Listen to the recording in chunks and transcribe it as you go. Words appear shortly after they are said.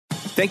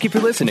Thank you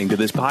for listening to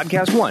this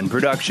Podcast One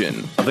production.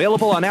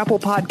 Available on Apple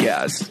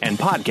Podcasts and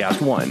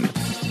Podcast One.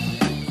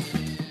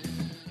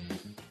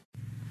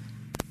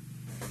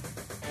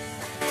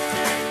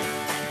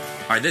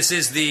 All right, this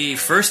is the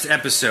first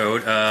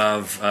episode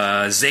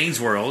of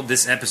Zane's World.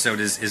 This episode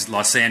is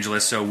Los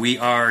Angeles, so we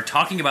are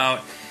talking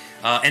about...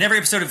 in every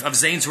episode of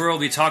Zane's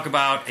World, we talk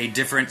about a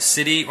different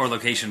city or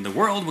location in the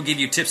world. We'll give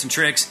you tips and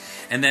tricks,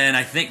 and then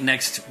I think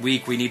next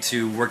week we need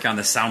to work on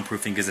the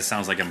soundproofing because it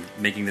sounds like I'm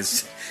making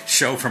this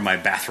show from my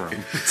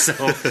bathroom. So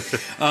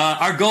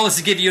our goal is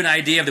to give you an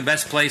idea of the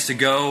best place to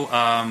go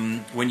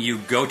when you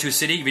go to a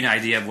city, give you an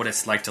idea of what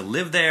it's like to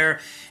live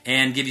there,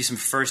 and give you some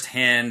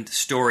first-hand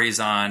stories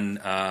on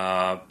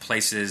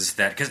places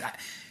that... Because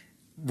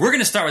we're going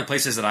to start with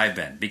places that I've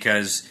been,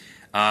 because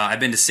I've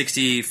been to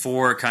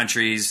 64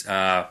 countries,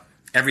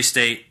 every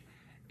state.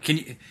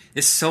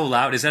 It's so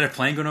loud. Is that a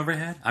plane going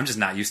overhead? I'm just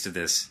not used to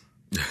this.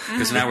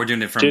 Because now we're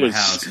doing it from my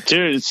house.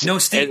 Dude, no,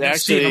 Steve, I'm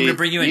going to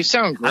bring you in. You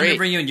sound great. I'm going to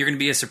bring you in. You're going to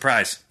be a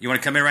surprise. You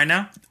want to come in right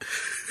now?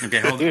 Okay,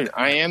 hold on. Dude,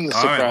 I am the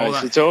All right, surprise. hold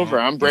on. It's over.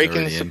 I'm breaking the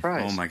already in.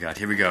 surprise. Oh my God,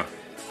 here we go.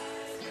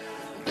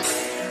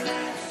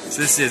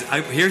 So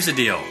here's the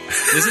deal.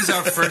 This is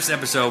our first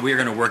episode. We are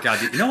going to work out.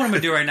 You know what I'm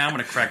going to do right now? I'm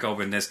going to crack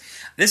open this.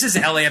 This is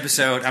the LA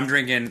episode. I'm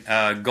drinking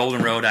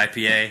Golden Road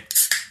IPA.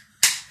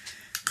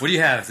 What do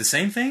you have? The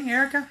same thing,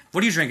 Erica?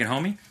 What are you drinking,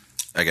 homie?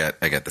 I got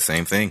the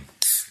same thing.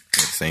 I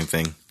got the same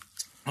thing.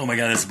 Oh my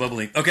God, that's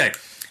bubbling. Okay,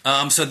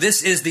 so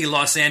this is the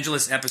Los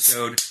Angeles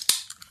episode.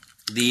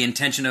 The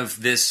intention of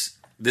this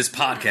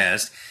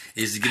podcast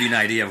is to give you an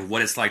idea of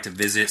what it's like to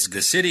visit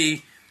the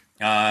city.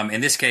 In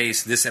this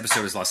case, this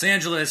episode is Los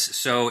Angeles.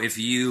 So if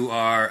you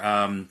are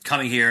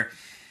coming here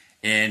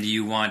and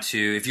you want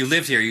to, if you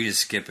lived here, you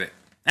just skip it.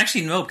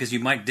 Actually, no, because you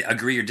might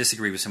agree or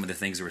disagree with some of the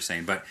things that we're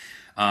saying. But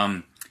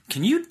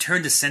can you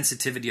turn the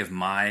sensitivity of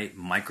my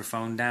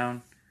microphone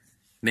down?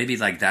 Maybe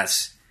like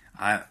that's...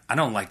 I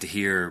don't like to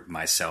hear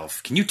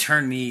myself. Can you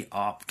turn me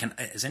off?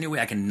 Is there any way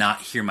I can not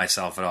hear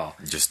myself at all?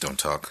 Just don't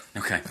talk.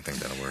 Okay. I think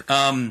that'll work.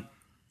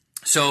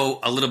 So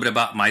a little bit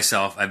about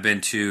myself. I've been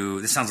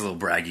to, this sounds a little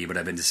braggy, but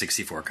I've been to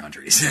 64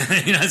 countries.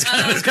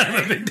 It's kind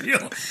of a big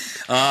deal.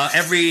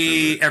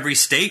 Every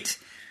state,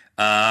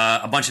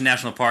 a bunch of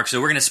national parks.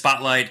 So we're going to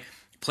spotlight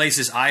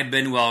places I've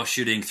been while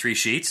shooting 3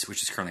 Sheets,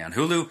 which is currently on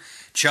Hulu.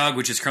 Chug,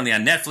 which is currently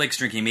on Netflix.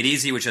 Drinking Meat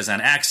Easy, which is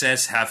on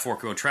Access. Have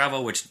Fork Road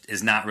Travel, which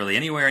is not really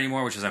anywhere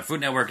anymore, which is on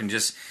Food Network, and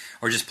just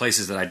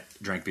places that I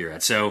drank beer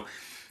at. So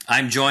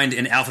I'm joined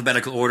in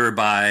alphabetical order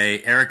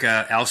by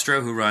Erica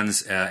Alstro, who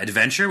runs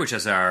Adventure, which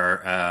is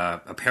our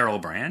apparel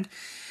brand.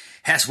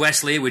 Hess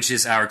Wesley, which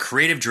is our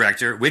creative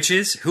director,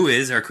 who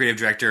is our creative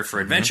director for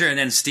Adventure, and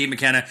then Steve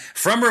McKenna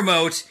from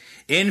remote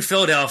in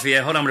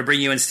Philadelphia. Hold on, I'm going to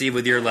bring you in, Steve,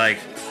 with your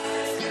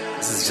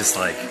this is just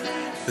like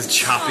the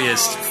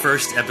choppiest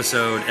first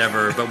episode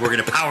ever, but we're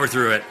going to power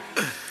through it.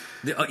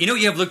 You know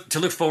what you have to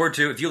look forward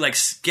to? If you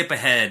skip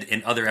ahead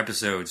in other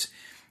episodes,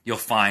 you'll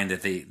find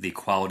that the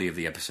quality of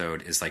the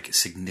episode is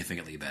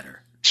significantly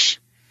better.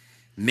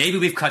 Maybe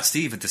we've cut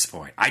Steve at this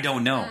point. I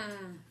don't know.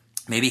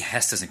 Maybe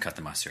Hess doesn't cut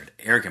the mustard.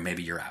 Erica,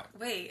 maybe you're out.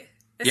 Wait,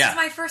 this is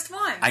my first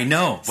one. I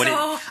know, but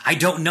so... I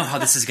don't know how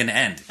this is going to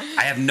end.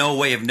 I have no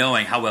way of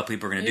knowing how well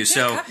people are going to do. You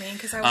can't cut me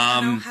because I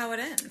want to know how it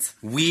ends.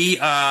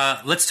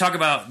 Let's talk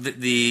about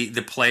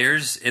the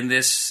players in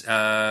this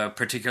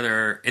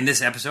in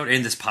this episode,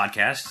 in this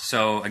podcast.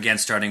 So again,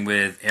 starting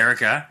with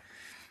Erica.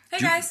 Hey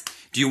guys.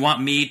 Do you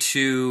want me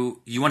to?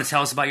 You want to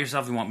tell us about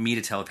yourself? Or you want me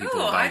to tell people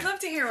about I'd you? love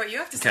to hear what you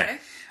have to Okay.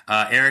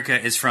 say. Erica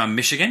is from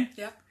Michigan.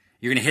 Yep.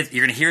 You're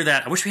gonna hear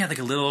that. I wish we had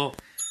a little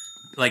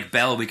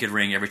bell we could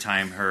ring every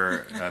time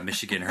her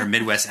her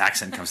Midwest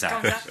accent comes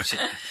out.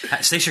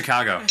 Say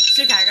Chicago.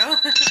 Chicago.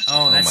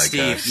 Oh, that's my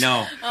Steve. gosh.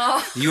 No,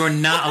 you are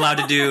not allowed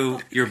to do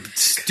your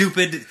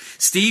stupid.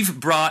 Steve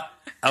brought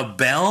a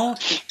bell.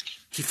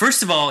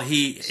 First of all,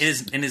 he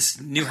is in his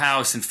new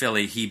house in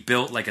Philly. He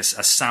built a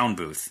sound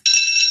booth.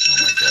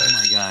 Oh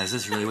my God, is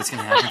this really what's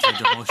going to happen through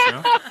the whole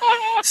show?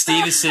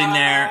 Steve is sitting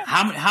there.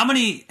 How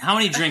many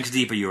drinks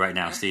deep are you right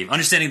now, Steve?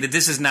 Understanding that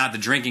this is not the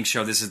drinking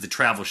show, this is the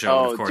travel show.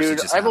 Oh, and of course, dude,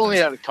 it just I've only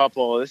happens. had a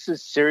couple. This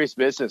is serious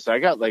business. I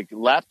got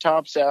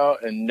laptops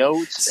out and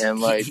notes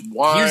and wine.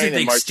 Here's the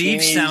thing: and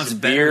Steve sounds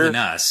and better beer. than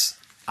us.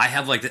 I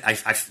have I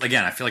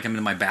feel like I'm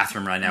in my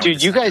bathroom right now. with Dude,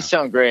 this you thing guys on.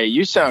 sound great.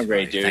 You sound Thanks,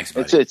 great, buddy. dude. Thanks,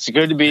 buddy. It's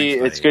good to be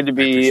Thanks, it's good to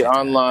buddy. I be appreciate that. I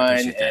online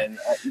appreciate that.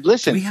 and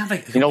listen. We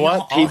have you know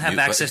what? all have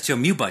access to a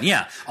mute button.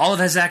 Yeah, all of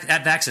us have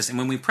access, and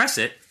when we press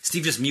it,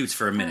 Steve just mutes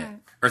for a minute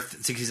or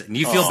 60 seconds.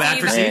 You feel bad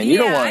for man, Steve? you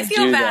don't yeah, wanna I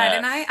feel do bad, that.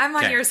 and I'm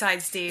on Okay. your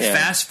side, Steve. Yeah.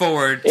 Fast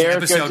forward to Erica,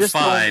 episode just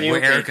don't 5, mute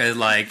where me. Erica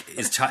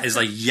is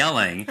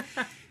yelling.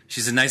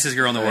 She's the nicest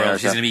girl in the world. Erica.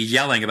 She's going to be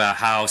yelling about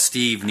how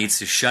Steve needs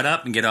to shut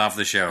up and get off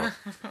the show.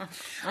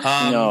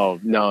 No.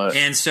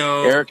 And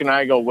so Eric and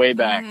I go way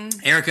back.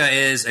 Erica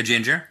is a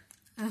ginger.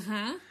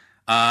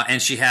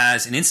 And she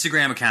has an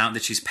Instagram account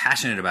that she's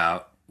passionate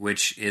about,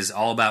 which is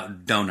all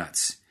about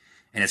donuts.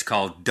 And it's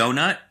called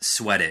Donut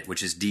Sweat It,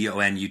 which is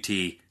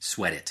DONUT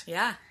Sweat It.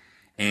 Yeah.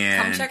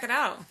 And Come check it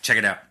out. Check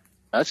it out.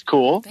 That's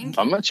cool. Thank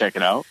I'm you. gonna check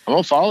it out. I'm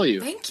gonna follow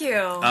you. Thank you.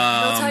 We'll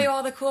tell you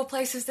all the the cool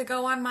places to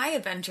go on my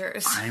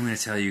adventures. I'm going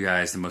to tell you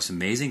guys the most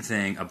amazing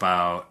thing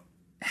about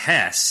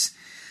Hess.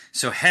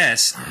 So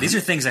Hess, these are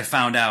things I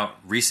found out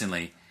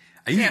recently.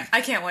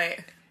 I can't wait.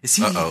 Is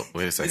he? Uh-oh,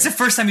 wait a second. It's the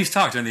first time he's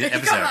talked during the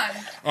episode. Come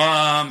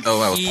on.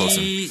 I was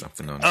posting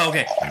something on. Oh,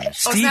 okay.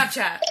 Steve,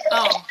 Snapchat.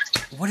 Oh,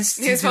 what is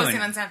Steve he was doing?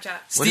 posting on Snapchat.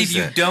 Steve,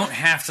 you that? don't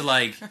have to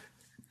like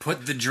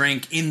put the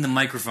drink in the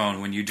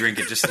microphone when you drink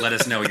it. Just let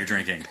us know what you're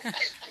drinking.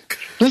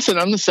 Listen,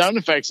 I'm the sound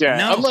effects guy.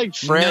 No, I'm like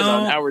Fred no.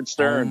 on Howard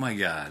Stern. Oh my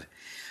god.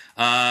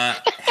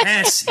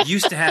 Hess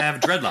used to have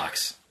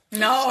dreadlocks.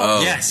 No.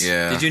 Oh, Yes.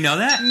 yeah. Did you know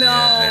that? No.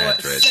 Yeah,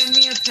 dread. Send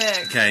me a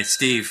pic. Okay,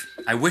 Steve.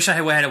 I wish I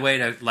had a way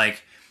to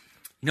like.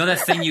 You know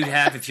that thing you'd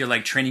have if you're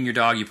like training your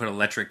dog, you put an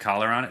electric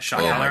collar on it, shock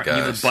Oh, my collar, and you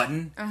have a gosh.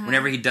 button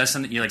whenever he does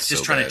something. You're like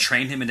just So trying bad. to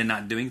train him into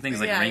not doing things,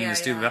 like Yeah, ringing yeah, the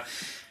stupid yeah.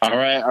 bell. All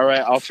right.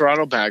 I'll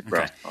throttle back,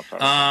 bro. Okay. I'll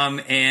throttle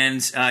back.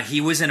 And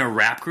he was in a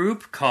rap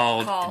group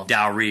called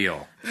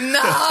Dalreel.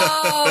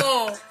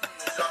 No.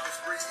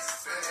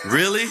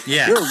 Really?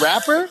 Yeah. You're a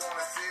rapper?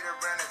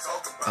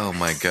 Oh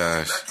my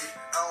gosh.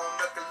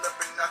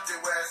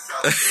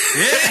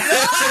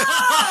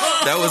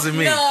 That wasn't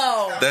me.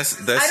 No.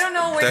 That's. I don't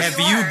know where that's-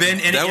 you Have you are. been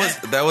in it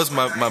yet? that was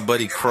my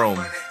buddy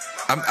Chrome.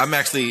 I'm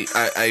actually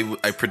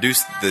I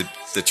produced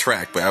the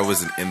track, but I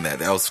wasn't in that.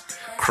 That was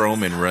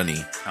Chrome and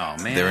Runny. Oh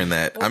man. They're in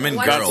that. I'm in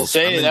What? Girls. About to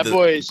say, I'm in that the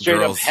boy is straight up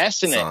Girls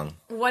hessing it. song.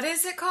 What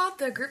is it called?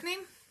 The group name?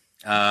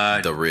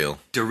 The real.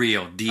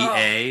 Dalreel.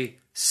 DA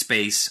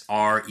space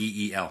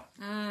REEL.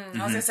 I was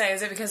gonna say,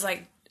 is it because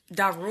like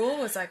Darul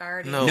was like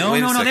already? No. No, wait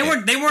a no, no. They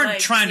second. weren't like,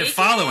 trying to taking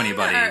follow him,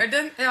 anybody. or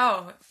didn't-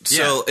 oh,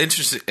 So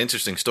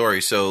interesting story.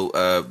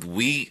 So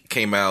we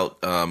came out.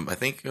 I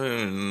think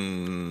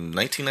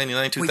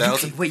 1999,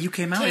 2000. Wait, you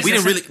came out? We Is We that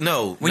didn't really something-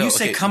 no. When no, you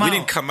say okay, come out, we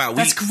didn't come out.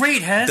 That's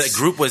great, Hess. That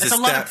group was That's a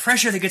lot of estab-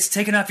 pressure that gets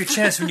taken off your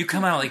chest when you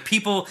come out. Like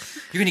people,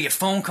 you're gonna get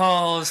phone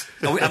calls.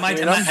 Am I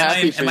Dude, I'm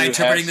happy for you,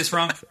 interpreting Hess. this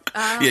wrong?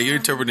 Yeah, you're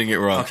interpreting it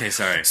wrong. Okay,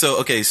 sorry.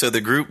 So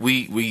the group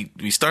we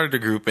started the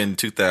group in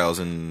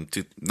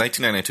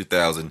 1999,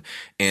 2000,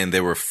 and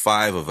there were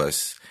 5 of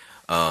us.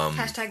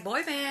 hashtag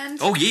boy band.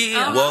 Oh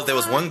yeah. Well, there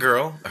was one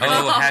girl. Her name-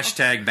 Oh,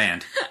 hashtag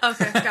band.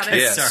 Okay, got it.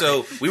 yeah. sorry.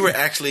 So we were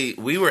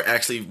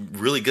actually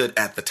really good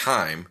at the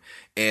time,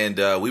 and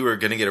we were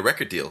going to get a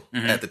record deal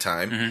at the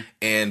time,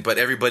 but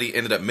everybody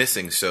ended up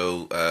missing.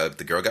 So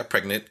the girl got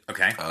pregnant.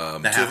 Okay,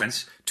 that two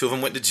happens. Two of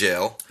them went to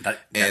jail,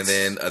 That's- and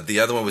then the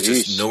other one was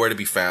just Yeesh. nowhere to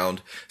be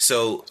found.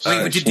 So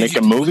Wait, but make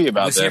a movie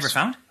about was he this. ever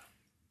found?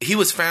 he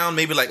was found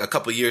maybe like a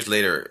couple years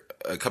later.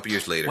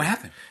 What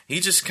happened? He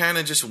just kind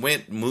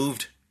of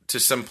moved to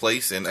some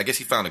place, and I guess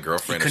he found a He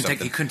girlfriend or couldn't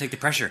something. take the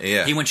pressure.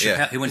 Yeah, He went yeah.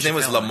 Chappelle. He went His name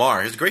was Chappelle.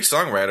 Lamar. He's a great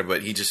songwriter,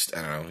 but he just,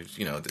 I don't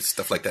know,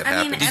 stuff like that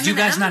I mean, happens. Did you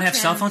guys not have Eminem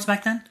cell can- phones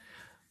back then?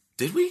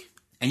 Did we?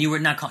 And you were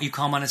not you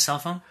call him on his cell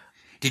phone?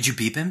 Did you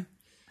beep him?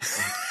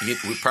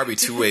 We probably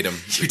two-wayed him.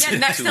 Yeah,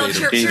 next Too till late.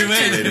 chirp, Too chirp,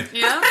 late. chirp.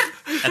 Yeah.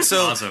 That's So,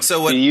 awesome.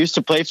 so what? He used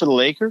to play for the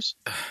Lakers?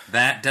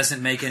 That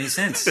doesn't make any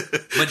sense.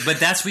 But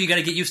that's what you got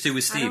to get used to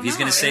with I Steve. don't He's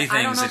going know. to say I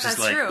don't things know that's if just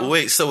that's like true.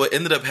 Wait, so what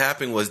ended up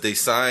happening was they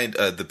signed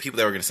the people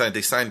that were going to sign.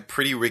 They signed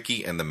Pretty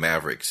Ricky and the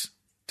Mavericks.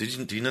 Do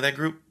you know that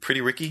group,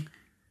 Pretty Ricky?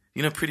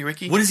 You know Pretty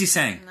Ricky? what is he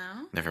saying?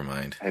 No. Never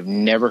mind. I've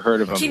never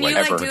heard of him. Can you ever.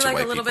 like do bunch of like a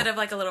white little bit people. of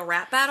like a little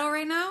rap battle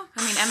right now?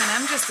 I mean,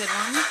 Eminem just did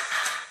one.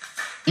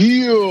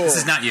 Yeah. This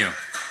is not you.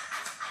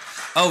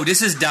 Oh,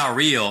 this is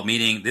Dalreel,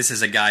 meaning this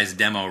is a guy's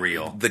demo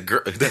reel. The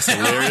girl. That's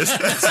hilarious.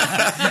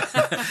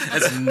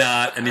 That's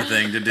not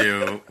anything to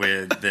do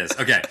with this.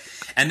 Okay.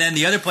 And then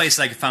the other place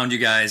I found you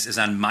guys is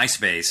on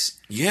MySpace.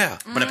 yeah.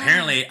 But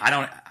apparently,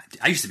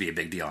 I used to be a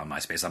big deal on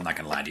MySpace. I'm not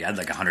going to lie to you. I had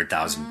like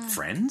 100,000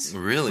 friends.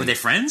 Really? Were they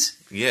friends?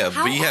 Yeah,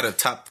 How- but you had a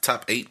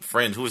top 8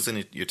 friends. Who was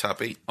in your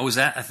top 8? Oh, was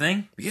that a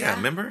thing? Yeah,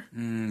 remember?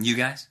 You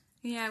guys?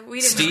 Yeah, we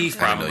didn't. Steve,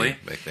 know. I know probably. you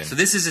back then. So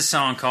this is a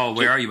song called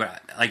 "Where Are You?"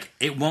 But like,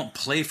 it won't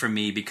play for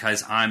me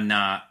because I'm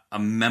not a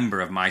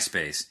member of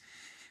MySpace.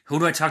 Who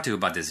do I talk to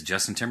about this?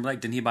 Justin Timberlake?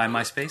 Didn't he buy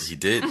MySpace? He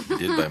did buy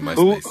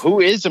MySpace. Who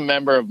is a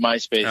member of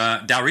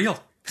MySpace? Dalreel.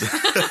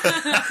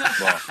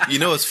 You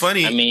know, it's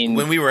funny. I mean-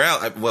 when we were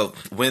out,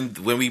 when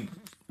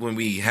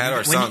we had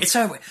our songs.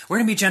 We're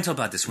gonna be gentle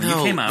about this. When you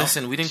came out,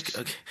 listen, we didn't.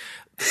 Okay.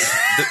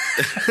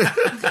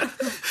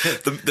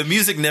 The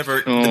music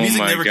never Oh came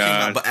my out,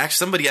 God. but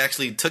somebody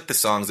actually took the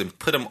songs and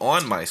put them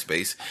on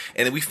MySpace,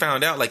 and then we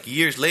found out like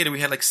years later we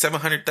had like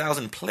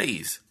 700,000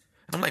 plays.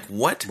 And I'm like,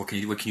 what? what can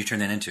you turn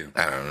that into?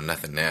 I don't know,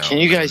 nothing now. Can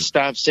you guys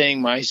stop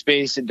saying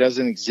MySpace? It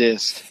doesn't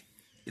exist.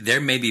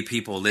 There may be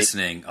people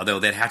listening, although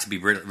they'd have to be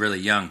really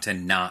young to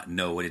not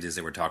know what it is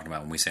that we're talking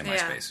about when we say Yeah.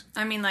 MySpace.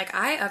 I mean, like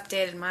I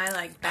updated my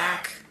like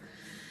back.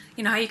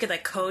 You know how you could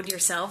like code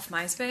yourself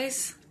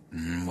MySpace?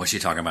 What's she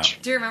talking about?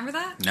 Do you remember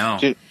that? No.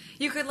 Dude,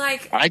 You could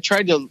like I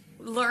tried to.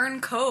 learn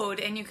code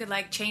and you could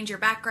like change your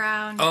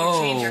background, you Oh,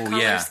 could change your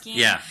color yeah, scheme.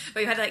 yeah.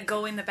 But you had to like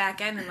go in the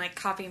back end and like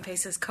copy and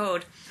paste his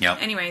code.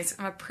 Yep. Anyways,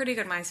 I'm a pretty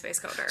good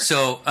MySpace coder.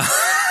 So,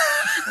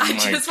 I my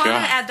just wanted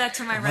God. to add that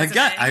to my my resume.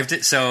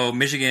 God, so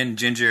Michigan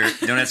Ginger,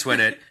 don't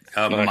sweat it.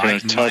 not gonna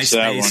touch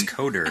that MySpace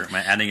one. coder. Am I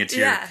adding it to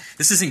Yeah. your?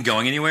 This isn't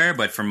going anywhere,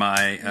 but for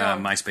my No.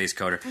 MySpace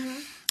coder.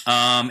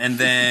 And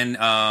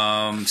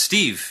then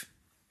Steve.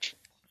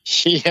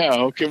 Yeah.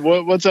 Okay.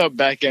 What's up,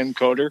 back end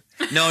coder?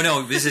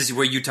 No. This is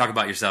where you talk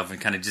about yourself and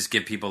kind of just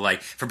give people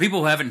like for people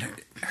who haven't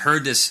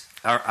heard this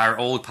our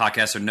old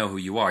podcast or know who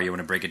you are. You want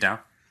to break it down?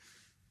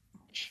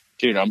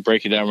 Dude, I'm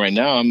breaking down right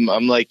now. I'm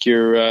like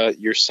your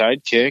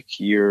sidekick,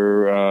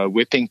 your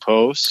whipping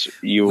post.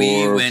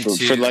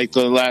 For like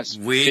the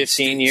last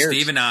 15 years.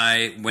 Steve and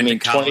I went to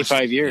college.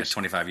 25 years. Yeah,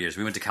 25 years.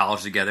 We went to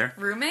college together.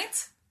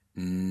 Roommates?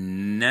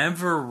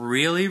 Never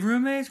really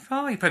roommates.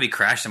 Probably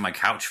crashed on my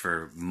couch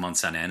for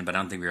months on end, but I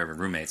don't think we were ever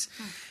roommates.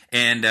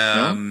 And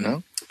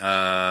No.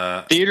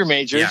 Theater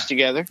majors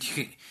together.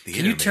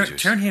 Can you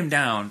turn him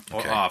down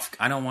or off?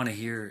 I don't want to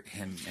hear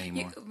him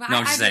anymore. No,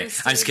 I'm just saying.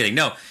 I'm just kidding.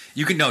 No,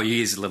 you can. No,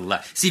 he's a little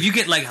loud. See, if you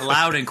get like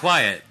loud and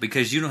quiet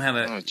because you don't have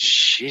a. Oh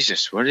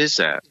Jesus! What is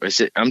that? Is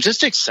it? I'm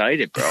just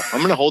excited, bro.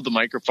 I'm gonna hold the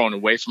microphone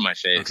away from my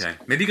face. Okay,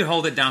 maybe you could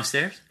hold it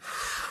downstairs.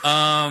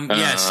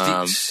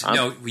 Yes.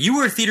 No, you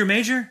were a theater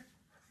major.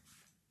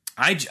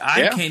 I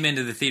came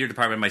into the theater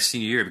department my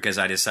senior year because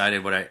I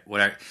decided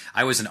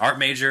I was an art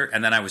major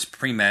and then I was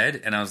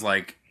pre-med and I was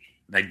like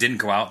I didn't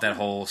go out that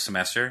whole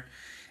semester.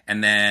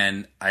 And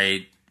then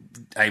I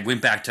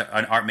went back to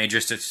an art major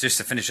just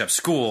to finish up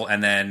school,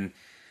 and then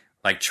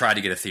like try to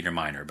get a theater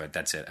minor. But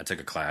that's it. I took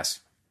a class.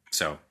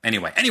 So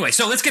anyway,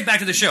 so let's get back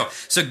to the show.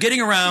 So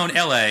getting around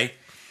L.A.,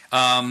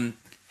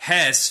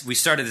 Hess. We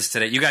started this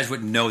today. You guys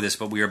wouldn't know this,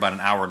 but we were about an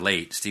hour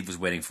late. Steve was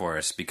waiting for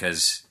us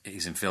because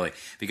he's in Philly.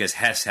 Because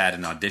Hess had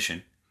an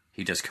audition.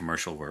 He does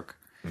commercial work.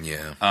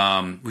 Yeah.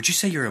 Would you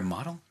say you're a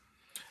model?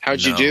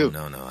 How'd you do?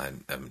 No.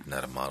 I'm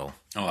not a model.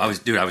 Oh, I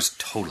was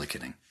totally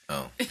kidding.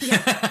 Oh,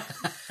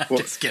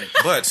 Just kidding.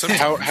 but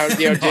How did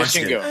the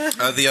audition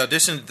go? the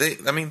audition,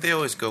 they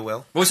always go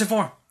well. What was it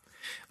for?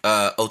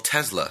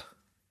 Tesla.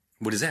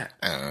 What is that?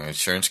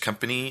 Insurance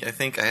company. I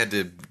think I had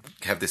to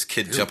have this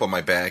kid jump on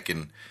my back,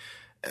 and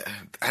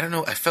I don't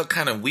know. I felt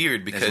kind of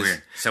weird because that's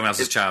weird. Someone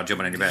else's child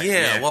jumping on your back.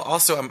 Yeah. Well,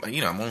 also I'm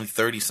only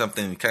 30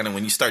 something. Kind of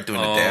when you start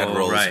doing the dad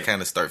roles, you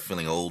kind of start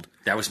feeling old.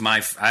 That was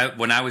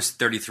when I was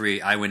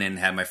 33. I went in and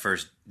had my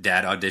first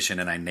dad audition,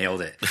 and I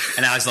nailed it.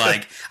 And I was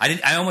like,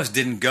 I almost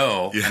didn't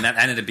go, and that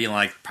ended up being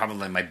like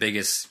probably my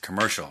biggest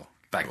commercial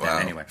back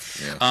then. Anyway,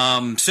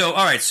 yeah. So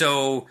all right,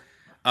 so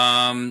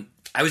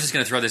I was just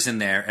going to throw this in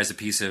there as a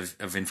piece of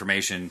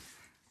information.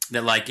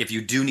 That like if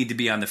you do need to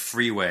be on the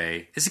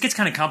freeway, it gets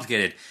kind of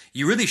complicated.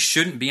 You really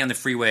shouldn't be on the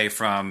freeway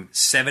from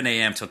 7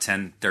 a.m. till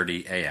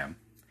 10:30 a.m.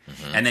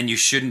 Mm-hmm. And then you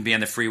shouldn't be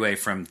on the freeway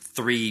from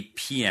 3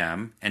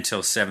 p.m.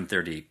 until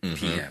 7:30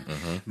 p.m.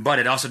 Mm-hmm. But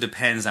it also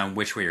depends on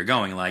which way you're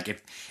going.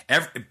 Like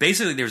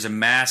basically there's a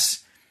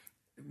mass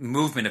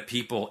movement of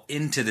people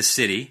into the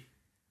city,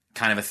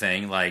 kind of a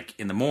thing, like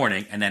in the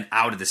morning, and then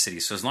out of the city.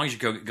 So as long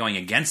as you're going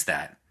against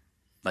that,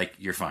 like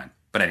you're fine.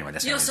 But anyway,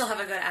 that's you'll still have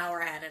a good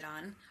hour added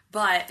on.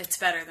 But it's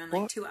better than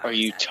like 2 hours. What are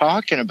you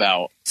talking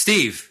about?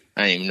 Steve.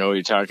 I don't even know what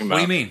you're talking about.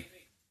 What do you mean?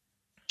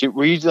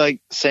 Were you like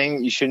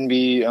saying you shouldn't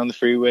be on the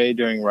freeway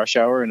during rush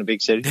hour in a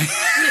big city?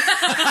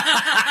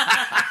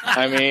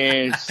 I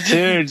mean,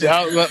 dude,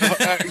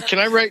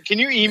 can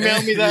you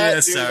email me that? Yeah,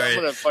 dude? sorry. I'm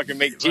gonna fucking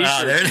make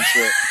t-shirts Wow, and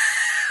shit.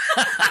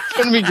 It's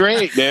gonna be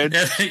great, dude.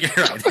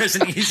 You're right. There's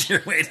an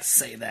easier way to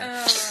say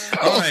that.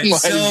 All right, my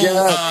so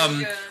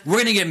God. we're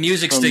gonna get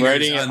music I'm stickers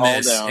writing it on all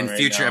this down in right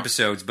future now.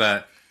 episodes,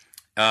 but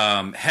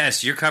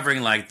Hess, you're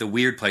covering like the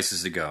weird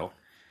places to go.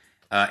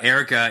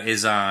 Erica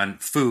is on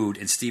food,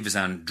 and Steve is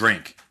on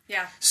drink.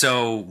 Yeah.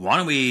 So why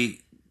don't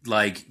we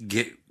like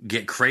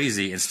get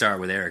crazy and start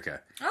with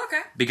Erica?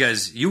 Okay.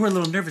 Because you were a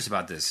little nervous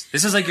about this.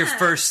 This is like your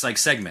first like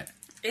segment.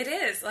 It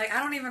is. Like,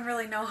 I don't even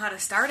really know how to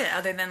start it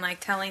other than, like,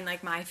 telling,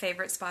 like, my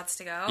favorite spots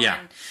to go. Yeah.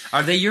 And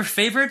Are they your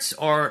favorites?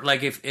 Or,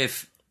 like,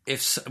 if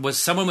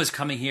someone was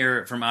coming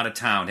here from out of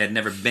town, had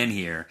never been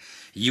here,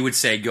 you would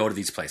say go to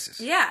these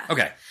places? Yeah.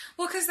 Okay.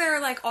 Well, because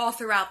they're, like, all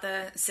throughout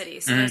the city.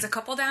 So there's a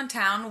couple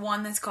downtown.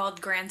 One that's called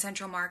Grand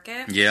Central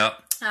Market.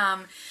 Yep.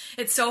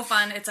 It's so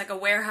fun. It's, like, a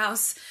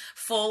warehouse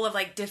full of,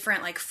 like,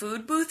 different, like,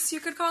 food booths,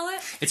 you could call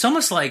it. It's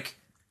almost like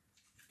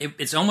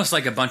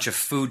a bunch of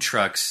food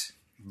trucks,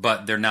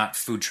 but they're not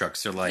food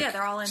trucks. They're like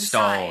they're all inside.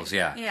 stalls.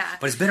 Yeah. Yeah.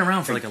 But it's been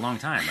around for like a long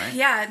time, right?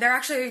 Yeah, they're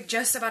actually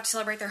just about to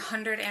celebrate their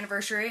 100th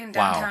anniversary in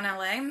downtown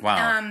LA.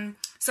 Wow.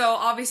 So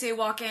obviously you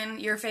walk in,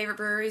 your favorite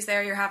brewery's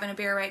there. You're having a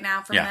beer right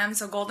now from them.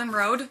 So Golden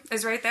Road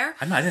is right there.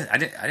 I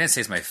didn't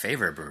say it's my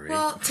favorite brewery.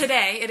 Well,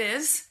 today it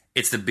is.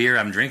 It's the beer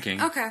I'm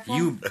drinking. Okay, well-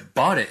 You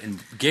bought it and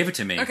gave it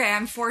to me. Okay,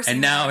 I'm forcing.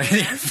 And now,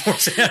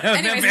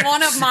 Anyways,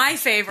 one of my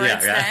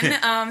favorites Yeah.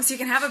 then. So you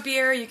can have a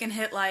beer. You can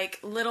hit like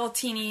little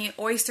teeny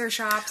oyster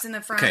shops in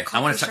the front. Okay, I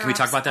want to. coffee Can we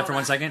talk shops, about that all for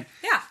 1 second?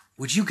 Yeah.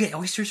 Would you get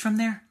oysters from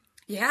there?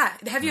 Yeah.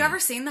 Have you ever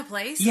seen the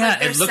place? Yeah, Like,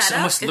 their it looks setup?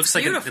 almost It's looks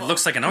like beautiful. it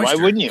looks like an Why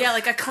oyster. wouldn't you? Yeah,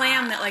 like a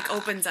clam that like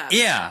opens up.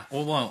 Yeah,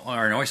 well,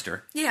 or an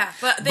oyster. Yeah,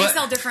 but they But-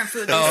 sell different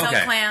food. They Oh, sell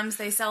okay. clams.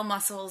 They sell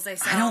mussels. They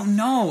sell. I don't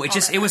know. all It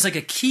that was like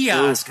a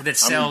kiosk that I'm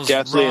sells.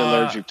 deathly raw-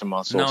 allergic to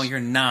mussels. No, you're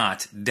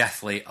not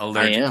deathly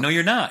allergic. I am. No,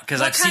 you're not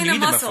because What I've seen kind you of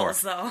eat them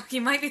mussels, before. though?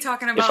 You might be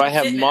talking about. If I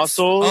have fitness.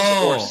 mussels or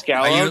Oh,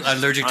 scallops, are you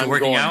allergic to I'm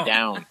working going out?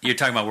 down. You're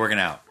talking about working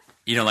out.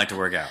 You don't like to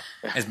work out.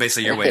 It's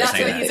basically your way of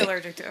saying that. That's what he's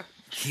allergic to.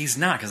 He's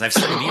not, because I've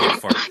seen him eat it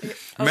for me.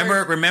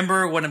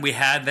 Remember when we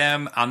had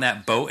them on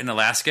that boat in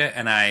Alaska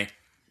and I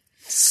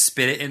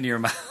spit it into your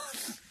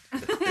mouth?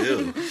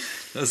 Ew.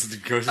 That's the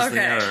grossest thing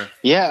ever.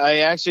 Yeah, I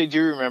actually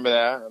do remember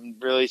that.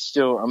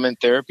 I'm in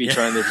therapy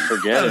trying to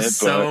forget it.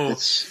 So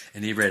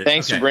inebriated.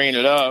 Thanks for bringing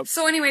it up.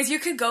 So anyways, you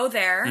could go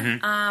there,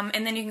 and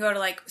then you can go to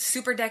like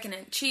super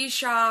decadent cheese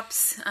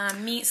shops,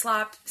 meat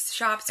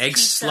shops, Egg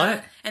pizza,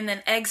 Slut? and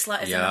then Egg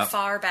Slut is in the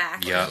far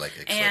back. Yeah, I like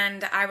Egg Slut.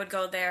 And I would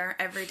go there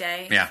every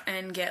day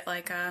and get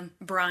like a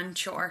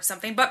brunch or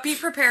something. But be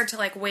prepared to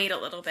like wait a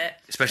little bit.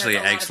 Especially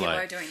at Egg Slut. A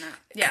lot of people are doing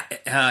that.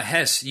 Yeah.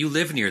 Hess, you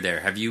live near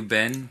there. Have you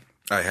been?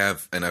 I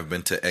have, and I've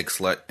been to Egg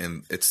Slut,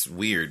 and it's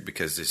weird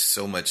because there's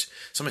so much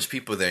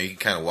people there. You can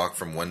kind of walk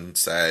from one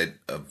side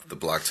of the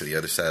block to the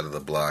other side of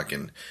the block,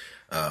 and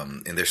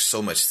there's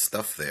so much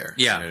stuff there.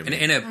 Yeah, you know what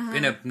I mean?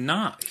 in a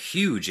not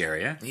huge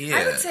area. Yeah,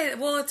 I would say,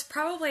 well, it's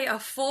probably a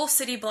full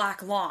city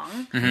block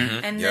long,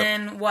 and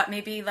then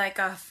maybe like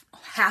a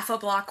half a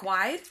block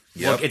wide.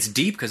 Well, it's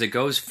deep because it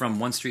goes from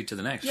one street to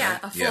the next. Yeah,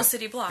 right? a full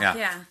city block.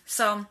 Yeah.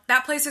 So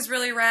that place is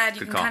really rad.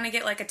 You can call. Kind of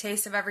get like a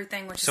taste of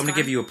everything, which is So I'm fun. going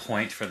to give you a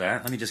point for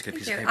that. Let me just get a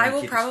piece of paper. I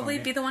will probably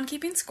be the one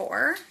keeping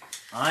score.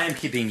 I am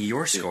keeping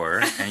your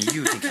score, and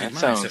you can keep mine.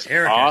 So sounds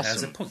Erica awesome.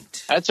 has a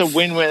point. That's a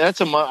win-win.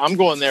 I'm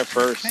going there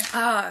first.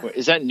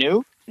 Is that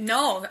new?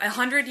 No,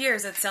 100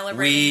 years it's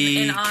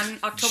celebrating on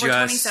October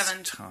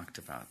 27th. Talked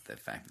about the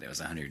fact that it was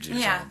 100 years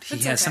Yeah, old.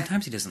 it's okay.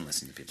 Sometimes he doesn't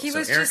listen to people. He so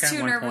was Erica, just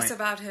too nervous point.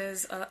 about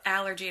his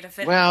allergy to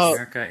fitness. Well,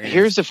 Erica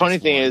here's the funny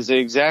thing: one. is the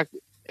exact.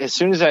 As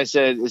soon as I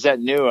said, "Is that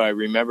new?" I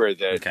remember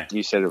that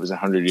you said it was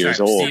 100 years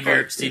Sorry,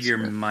 old. Steve, you're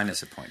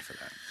minus a point for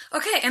that.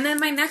 Okay, and then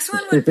my next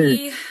one would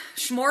be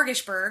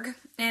Smorgasburg,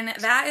 and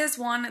that is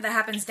one that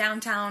happens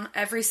downtown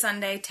every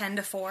Sunday, 10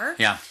 to 4.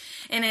 Yeah.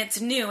 And it's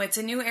new. It's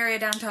a new area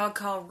downtown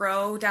called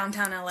Row,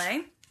 downtown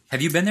LA.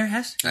 Have you been there,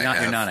 Hess? I You're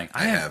have. nodding.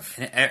 I have.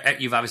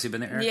 And, you've obviously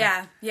been there,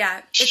 Erica?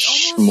 Yeah.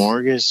 It's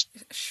almost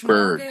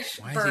Smorgasburg.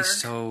 Why is he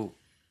so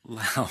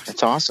loud?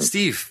 That's awesome.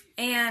 Steve.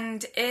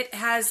 And it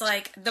has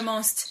like the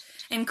most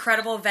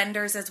incredible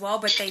vendors as well,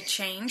 but they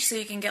change. So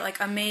you can get like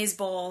amaze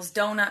bowls,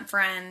 donut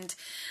friend.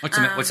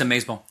 What's a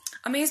maze bowl?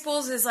 Amaze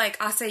bowls is like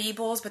acai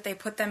bowls, but they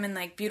put them in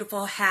like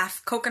beautiful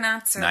half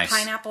coconuts or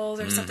pineapples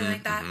or something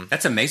like that.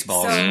 That's amaze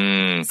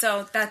balls.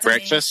 So that's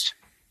Breakfast.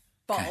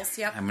 Balls.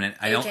 Yep.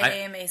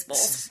 AKA amaze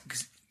bowls.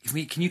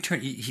 Can you turn?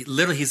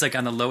 He's like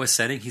on the lowest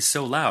setting. He's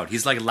so loud.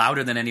 He's like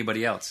louder than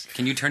anybody else.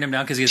 Can you turn him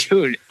down?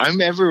 Dude,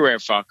 I'm everywhere,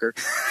 fucker.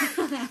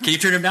 Can you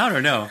turn him down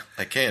or no?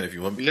 I can if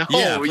you want me. No,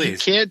 Yeah, you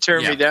please. can't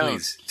turn me down.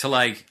 Please. To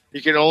like.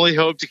 You can only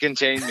hope to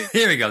contain me.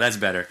 Here we go. That's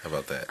better. How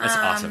about that? That's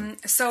awesome.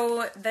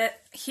 So that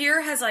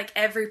here has like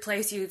every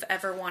place you've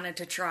ever wanted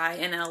to try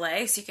in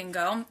LA, so you can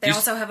go. They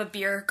also have a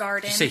beer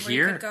garden. Did you say where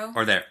here you could go.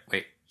 or there?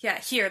 Wait. Yeah,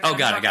 here. Oh,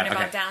 got it.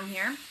 About Okay. down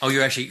here. Oh, you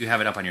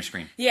have it up on your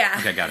screen. Yeah.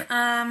 Okay, got it.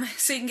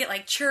 So you can get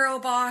like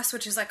Churro Boss,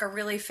 which is like a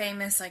really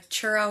famous like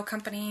churro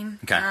company.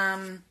 Okay.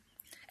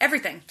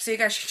 Everything. So you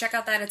guys should check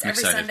out that. It's I'm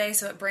every excited. Sunday,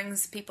 so it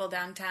brings people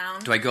downtown.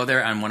 Do I go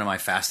there on one of my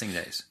fasting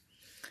days?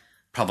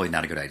 Probably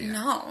not a good idea.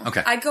 No.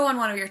 Okay. I'd go on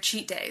one of your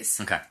cheat days.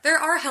 Okay. There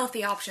are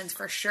healthy options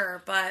for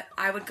sure, but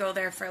I would go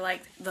there for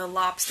like the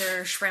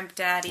lobster, shrimp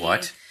daddy.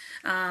 What?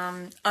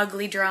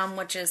 Ugly Drum,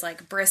 which is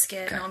like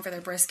brisket, known for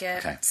their brisket.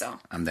 Okay. So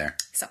I'm there.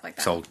 stuff like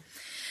that. Sold.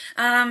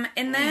 And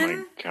then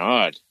Oh my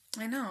God.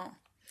 I know.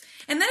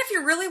 And then if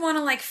you really want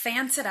to like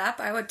fancy it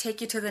up, I would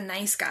take you to the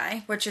Nice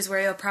Guy, which is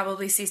where you'll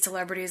probably see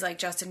celebrities like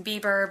Justin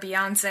Bieber,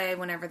 Beyonce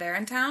whenever they're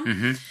in town.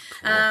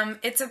 Cool.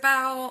 It's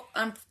about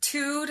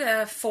 2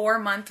 to 4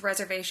 month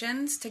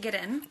reservations to get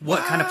in.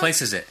 What kind of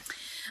place is it?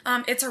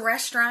 It's a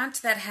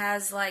restaurant that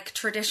has like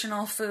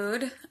traditional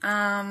food,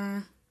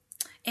 and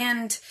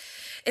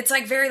it's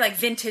like very like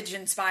vintage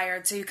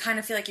inspired. So you kind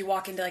of feel like you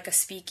walk into like a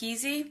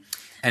speakeasy.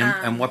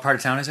 And what part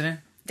of town is it in?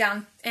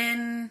 Down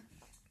in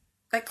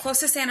like close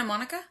to Santa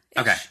Monica.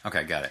 Okay,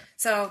 got it.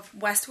 So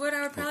Westwood,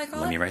 I would probably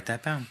call Let me it. write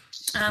that down.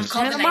 Called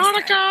Santa the Nice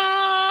Monica.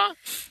 Guy.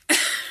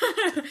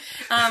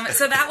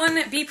 So that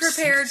one, be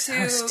prepared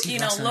to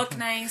Steve, look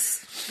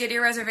nice. Get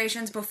your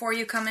reservations before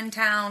you come in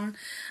town.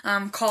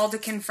 Call to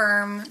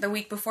confirm the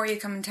week before you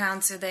come in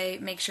town, so they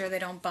make sure they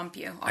don't bump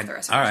you off the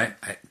reservation. All right,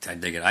 I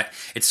dig it.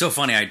 It's so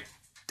funny.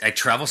 I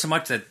travel so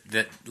much that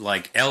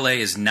like LA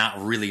is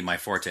not really my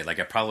forte. Like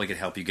I probably could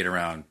help you get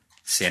around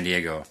San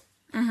Diego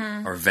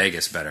or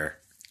Vegas better.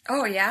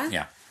 Oh yeah,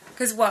 Yeah.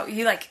 Because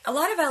you like a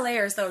lot of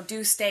LAers though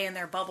do stay in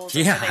their bubbles.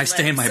 Yeah, where they I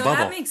stay in live. my so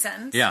bubble. That makes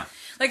sense. Yeah.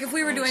 Like if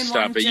we were doing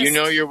Stop one, it. You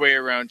know your way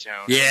around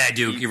town. Yeah, I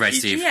do. You're right,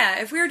 Steve. Yeah,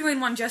 if we were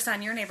doing one just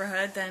on your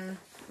neighborhood, then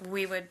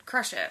we would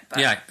crush it. But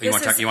Yeah. You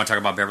want this to talk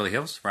about Beverly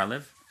Hills, where I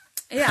live?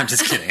 Yeah. I'm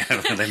just kidding. I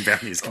don't live in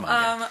Beverly Hills. Come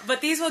on.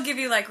 But these will give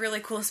you like really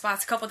cool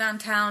spots. A couple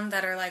downtown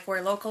that are like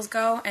where locals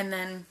go, and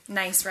then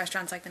nice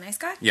restaurants like the Nice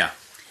Guy. Yeah.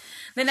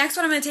 The next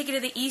one, I'm going to take you to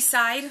the East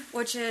Side,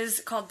 which is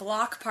called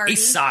Block Party.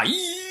 East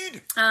Side.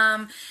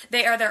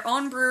 They are their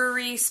own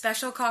brewery,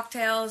 special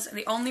cocktails.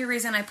 The only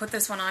reason I put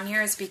this one on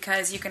here is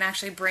because you can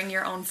actually bring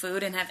your own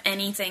food and have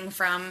anything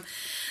from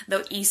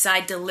the East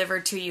Side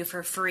delivered to you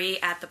for free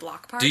at the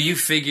block party.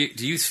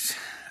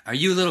 Are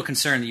you a little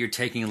concerned that you're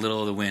taking a little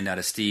of the wind out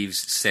of Steve's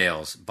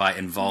sails by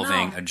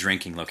involving a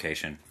drinking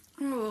location?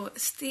 Ooh,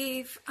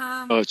 Steve.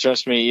 Oh,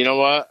 trust me. You know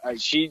what?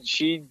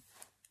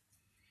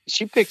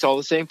 She picked all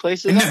the same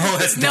places. No,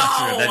 that's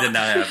not true. That did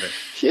not happen.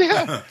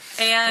 Yeah.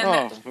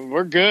 And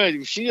we're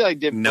good. She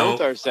did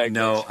both our segments.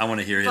 No, I want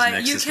to hear his next.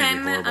 But you It's gonna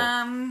be horrible.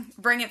 can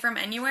bring it from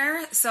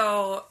anywhere.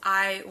 So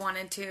I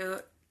wanted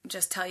to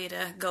just tell you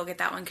to go get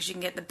that one because you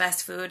can get the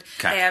best food.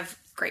 Okay. They have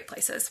great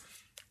places.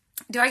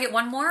 Do I get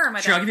one more or am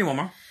I Sure, done? I'll give you one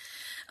more.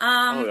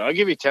 I'll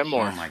give you 10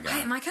 more. Oh my god.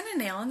 Am I kind of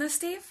nailing this,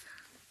 Steve?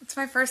 It's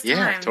my first Yeah,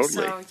 time,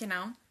 totally. so, you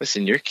know.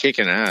 Listen, you're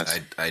kicking ass.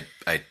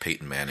 I'd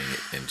Peyton Manning it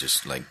and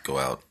just like go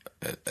out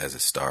as a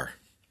star.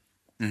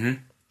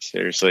 Mm-hmm.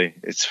 Seriously,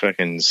 it's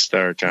fucking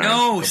star time.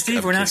 No,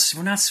 Steve, we're not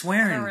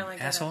swearing, They're really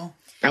good asshole.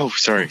 Oh,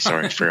 sorry,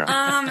 I forgot.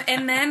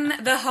 And then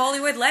the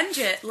Hollywood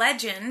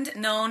legend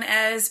known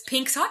as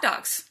Pink's Hot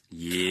Dogs.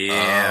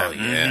 Yeah. Oh,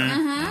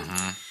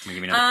 yeah. Let me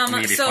give you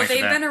a So point for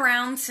they've that. been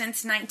around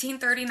since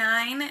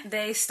 1939.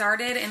 They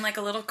started in like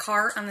a little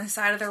cart on the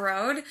side of the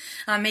road,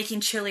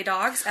 making chili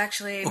dogs.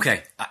 Actually,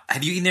 Okay,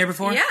 have you eaten there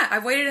before? yeah, I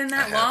waited in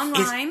that long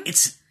line.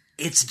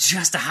 It's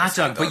just a hot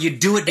dog, but you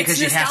do it because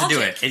you It's have to do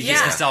it. nostalgic. It's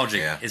Yeah. nostalgic.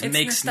 Yeah. It It's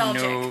makes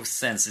nostalgic. no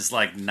sense. It's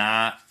like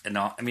not.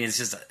 I mean,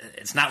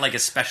 it's not like a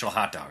special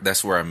hot dog.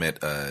 That's where I met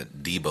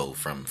Debo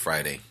from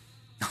Friday.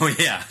 Oh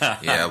yeah,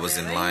 Yeah, I was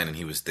in Really? line and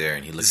he was there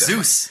and he looked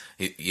Zeus.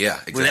 at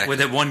yeah, exactly. with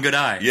that one good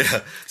eye. Yeah.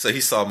 So he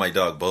saw my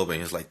dog Boba and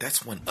he was like,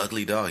 "That's one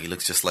ugly dog. He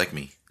looks just like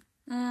me."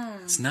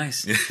 It's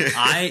nice.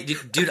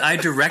 I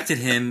directed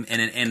him in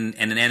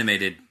an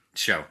animated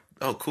show.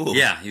 Oh, cool.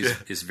 Yeah, he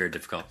was very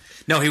difficult.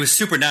 No, he was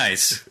super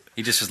nice.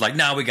 He just was like,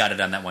 "No, we got it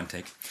on that one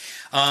take."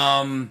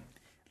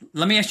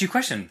 Let me ask you a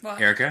question,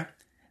 What? Erica.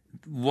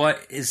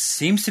 What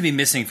seems to be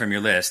missing from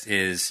your list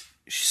is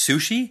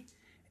sushi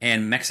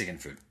and Mexican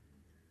food.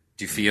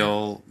 Do you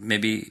feel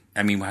maybe?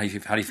 I mean, how do you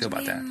feel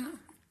about that?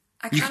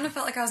 I kind of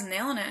felt like I was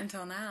nailing it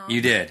until now.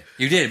 You did,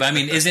 but I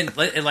mean, isn't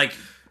like?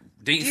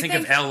 Do you think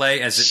of LA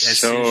as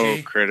so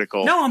sushi?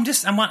 critical. No,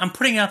 I'm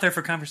putting it out there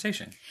for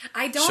conversation.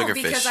 I don't Sugarfish.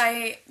 because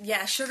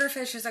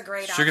Sugarfish is a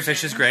great option.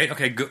 Sugarfish is great.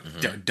 Okay,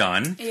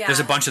 done. Yeah. There's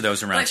a bunch of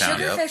those around But town.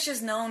 Sugarfish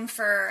is known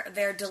for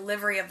their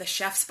delivery of the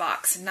chef's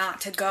box, not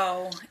to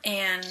go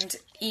and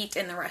eat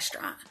in the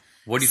restaurant.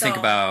 What do you think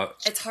about?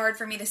 It's hard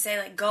for me to say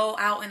like go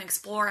out and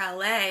explore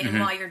LA, Mm-hmm. and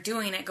while you're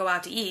doing it, go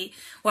out to eat.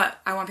 What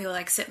I want people to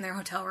like sit in their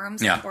hotel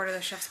rooms Yeah. and order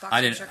the chef's box. I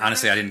from didn't Sugarfish.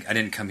 honestly. I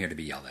didn't come here to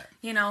be yelled at.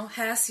 You know,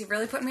 Hess, you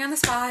really put me on the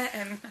spot.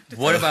 And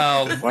What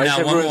about Why is now?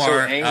 One everyone so more.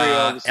 angry all of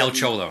a El sudden?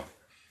 Cholo.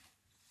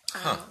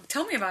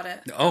 tell me about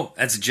it. Oh,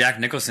 that's Jack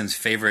Nicholson's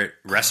favorite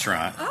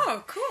restaurant.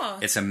 Oh, cool.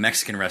 It's a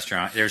Mexican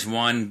restaurant. There's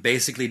one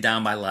basically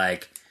down by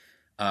like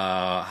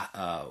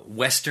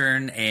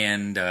Western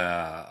and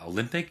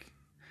Olympic,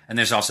 and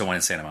there's also one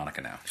in Santa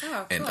Monica now.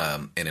 Oh, cool.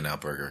 And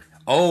In-N-Out Burger.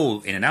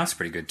 Oh, In-N-Out's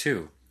pretty good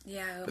too.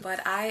 yeah, but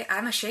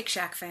I'm a Shake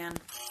Shack fan.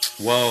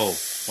 Whoa,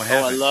 what Oh, I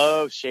happened?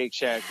 love Shake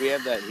Shack. We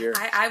have that here.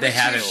 I They would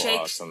have choose it. Shake.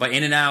 Awesome. But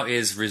In-N-Out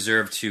is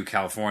reserved to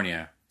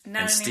California.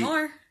 Not and Steve-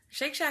 anymore.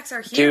 Shake Shacks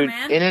are here, Dude,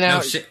 man.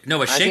 In-N-Out. But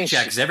I Shake think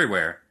Shack is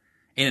everywhere.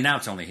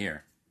 In-N-Out's only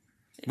here.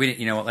 We didn't.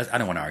 You know what? I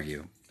don't want to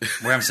argue.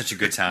 We're having such a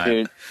good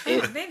time.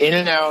 Dude, Maybe.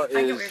 In-N-Out I get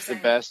what you're is the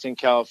saying. best in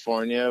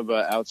California,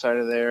 but outside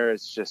of there,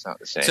 it's just not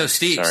the same. So,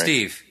 Steve,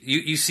 Sorry.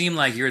 you seem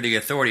like you're the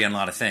authority on a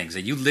lot of things.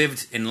 You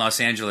lived in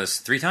Los Angeles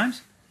 3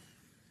 times?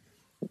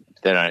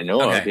 That I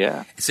know of,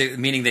 yeah. So,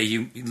 meaning that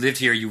you lived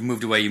here, you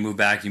moved away, you moved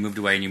back, you moved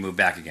away, and you moved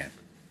back again.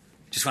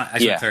 I just want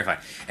to clarify.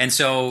 And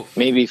so,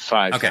 Maybe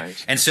 5 okay.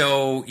 times. And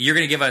so, you're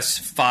going to give us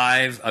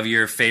 5 of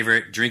your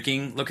favorite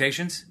drinking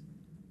locations?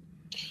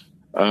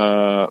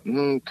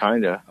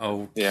 Kinda.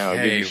 Oh, Yeah, I'll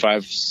give you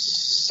 5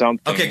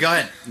 something. Okay, go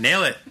ahead.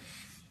 Nail it.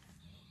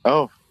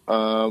 Oh,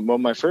 well,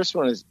 my first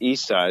one is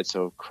East Side,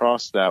 so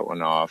cross that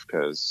one off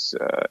because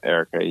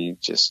Erica, you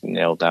just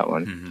nailed that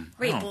one. Mm-hmm.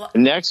 Wait, Oh. The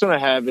next one I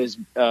have is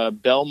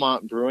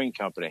Belmont Brewing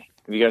Company.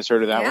 Have you guys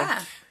heard of that yeah.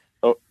 one?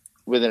 Oh,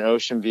 with an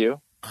ocean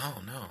view.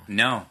 Oh, no.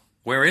 No.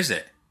 Where is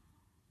it?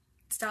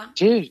 Stop.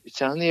 Dude,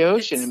 it's on the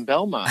ocean It's- in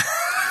Belmont.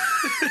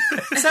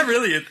 Is that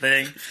really a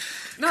thing?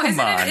 No, Come isn't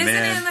on, it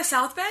man. in the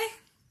South Bay?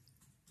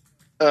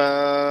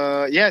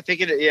 Yeah, I think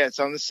it's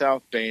on the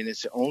South Bay, and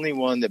it's the only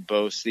one that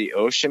boasts the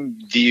ocean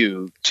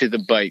view to the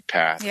bike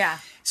path. Yeah.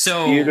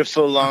 So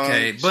Beautiful long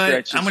Okay,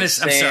 but stretches I'm of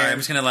sorry. sand. I'm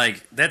just gonna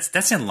like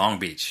that's in Long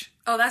Beach.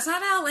 Oh, that's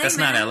not LA. That's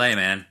man. not LA,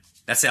 man.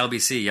 That's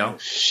LBC, yo.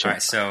 shit. All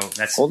right, so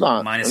that's Hold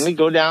on. minus Let me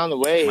go down the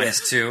way.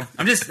 -2.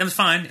 I'm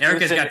fine.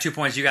 Erica's Listen- got 2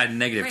 points. You got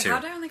 -2. Wait, how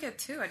did I only get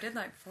 2? I did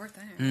like 4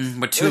 things.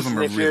 But 2 of them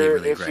are Listen, really,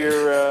 really if great.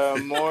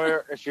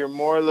 you're if you're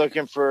more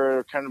looking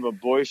for kind of a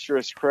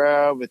boisterous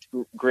crowd with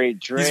great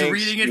drinks, He's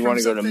reading it you from want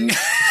to go to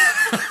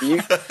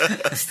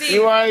something. Steve,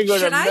 you want to go to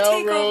should I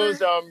take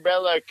Melrose over?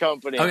 Umbrella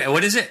Company. Okay,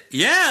 what is it?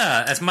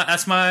 Yeah, that's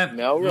my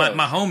Melrose.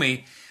 my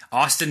homie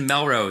Austin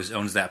Melrose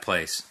owns that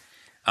place.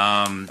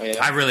 Yeah?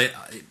 I really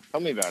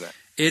Tell me about it.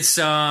 It's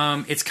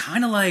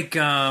kind of like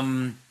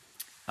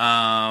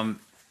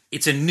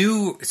it's a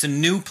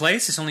new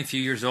place. It's only a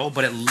few years old,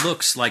 but it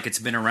looks like it's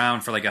been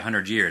around for like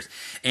 100 years.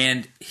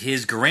 And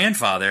his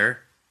grandfather,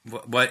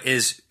 what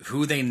is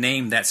who they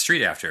named that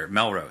street after,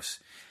 Melrose.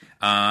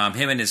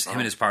 Him and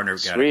his partner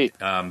got sweet.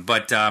 it.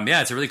 But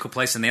it's a really cool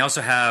place. And they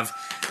also have.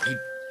 He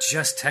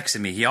just texted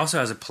me. He also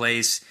has a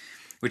place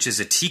which is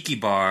a tiki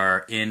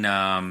bar in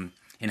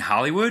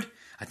Hollywood.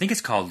 I think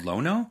it's called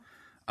Lono.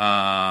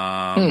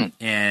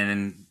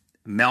 And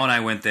Mel and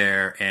I went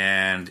there,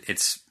 and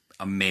it's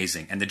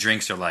amazing. And the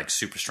drinks are like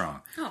super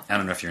strong. Oh, I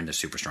don't know if you're into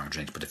super strong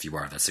drinks, but if you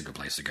are, that's a good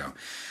place to go.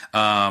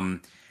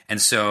 And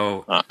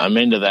so I'm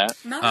into that.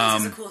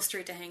 Melrose is a cool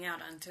street to hang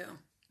out on too.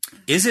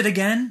 Is it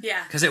again?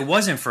 Yeah, because it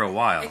wasn't for a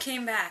while. It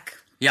came back.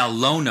 Yeah,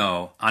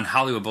 Lono on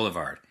Hollywood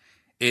Boulevard.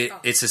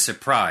 It's a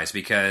surprise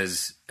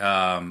because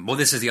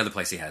this is the other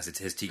place he has. It's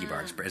his tiki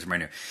bar. It's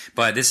brand new,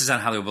 but this is on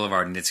Hollywood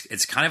Boulevard, and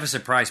it's kind of a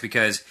surprise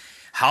because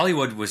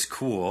Hollywood was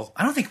cool.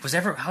 I don't think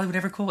Hollywood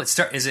ever cool.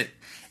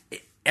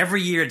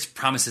 Every year it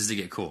promises to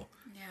get cool.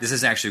 Yeah. This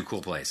is actually a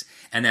cool place.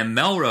 And then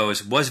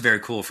Melrose was very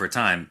cool for a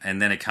time,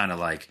 and then it kind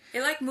of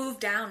it moved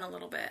down a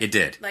little bit. It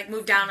did.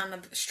 Moved down on the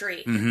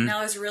street. Mm-hmm.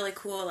 Now it's really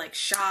cool,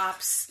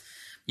 shops.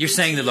 You're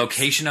saying the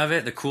location of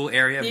it, the cool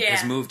area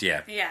has moved?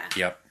 Yeah. Yeah.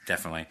 Yep,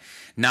 definitely.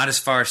 Not as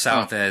far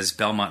south as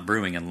Belmont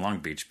Brewing in Long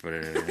Beach, but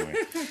anyway.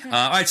 All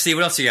right, Steve,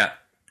 what else you got?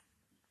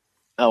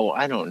 Oh,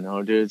 I don't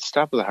know, dude.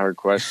 Stop with the hard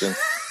question.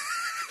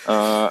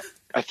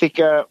 I think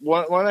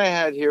one I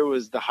had here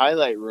was the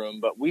Highlight Room,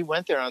 but we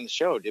went there on the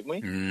show, didn't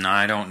we?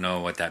 I don't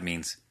know what that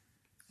means.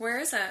 Where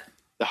is it?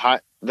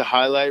 The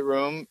Highlight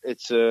Room.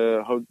 It's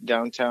a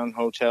downtown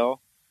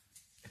hotel.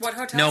 What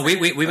hotel? No,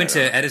 we went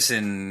to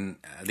Edison.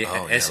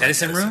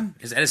 Edison Room?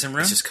 Is Edison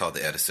Room? It's just called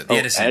the Edison.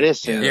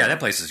 Edison. Yeah, that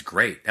place is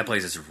great. That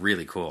place is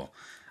really cool.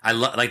 I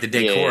like the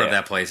decor of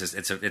that place.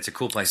 It's a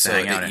cool place to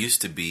hang out in. It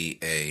used to be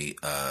a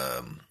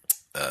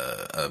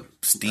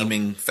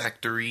steaming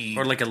factory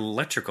or like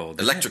electrical.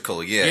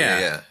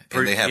 Yeah.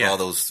 And they have all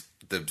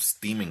the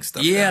steaming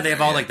stuff. Yeah, they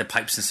have all like the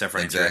pipes and stuff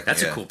running through it.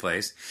 That's a cool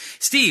place.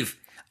 Steve,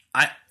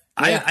 I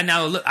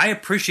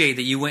appreciate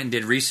that you went and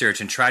did research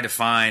and tried to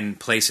find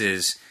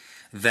places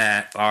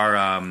that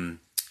are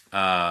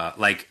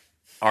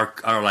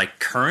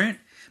current.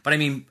 But I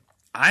mean,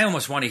 I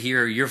almost want to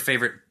hear your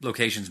favorite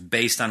locations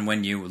based on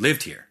when you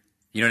lived here.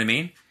 You know what I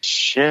mean?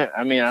 Shit.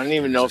 I mean, I don't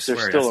even know if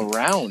they're still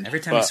around. Every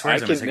time he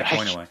swears, I'm going to take a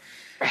point away.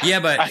 Yeah,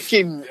 but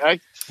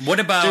what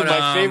about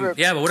my favorite?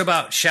 Yeah, but what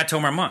about Chateau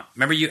Marmont?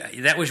 Remember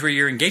that was where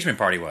your engagement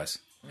party was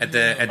at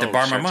the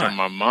Bar Marmont. Chateau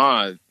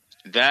Marmont.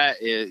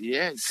 That is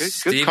good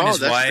Steve call. and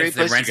his That's wife,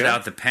 they rented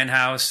out the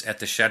penthouse at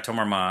the Chateau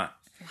Marmont.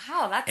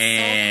 Wow, that's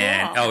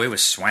so cool. Oh, it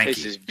was swanky.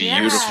 This is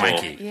beautiful.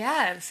 Swanky.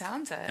 Yeah, it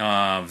sounds it.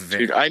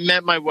 Dude, I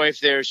met my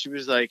wife there. She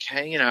was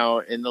hanging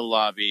out in the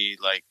lobby,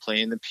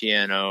 playing the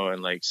piano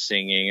and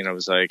singing. And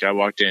I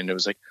walked in. It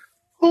was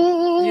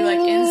oh. You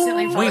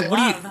instantly fell in love, What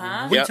huh?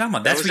 are you talking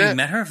about? That's where you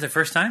met her for the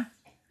first time?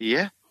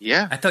 Yeah.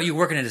 I thought you were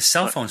working at a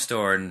cell phone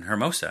store in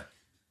Hermosa.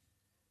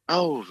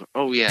 Oh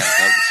yeah,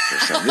 that was the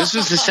first time. This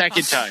was the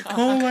second time.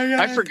 Oh my God,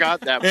 I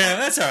forgot that. Yeah,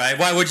 that's all right.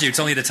 Why would you? It's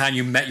only the time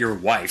you met your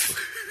wife.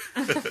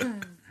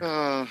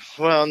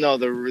 Well, no,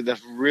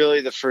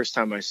 the first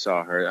time I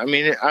saw her. I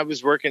mean, I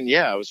was working in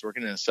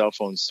a cell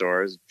phone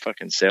store as a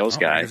fucking sales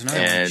guy. And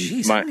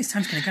jeez, how many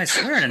times can a guy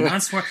swear in a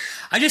non-swear?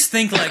 I just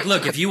think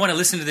look, if you want to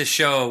listen to this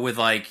show with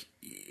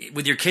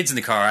your kids in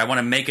the car, I want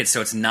to make it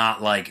so it's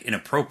not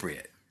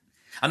inappropriate.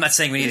 I'm not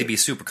saying we need to be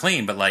super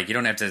clean, but you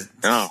don't have to.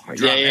 No,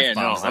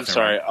 I'm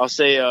sorry. I'll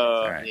say,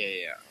 right.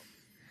 Yeah.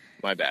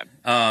 My bad.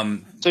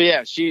 So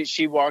yeah,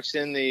 she walks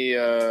in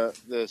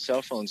the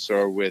cell phone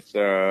store with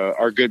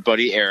our good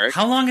buddy Eric.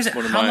 How long is it?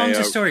 How long is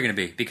the story going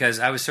to be? Because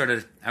I was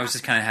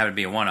just kind of having it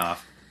be a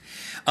one-off.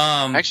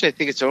 Actually, I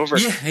think it's over.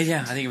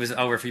 Yeah. I think it was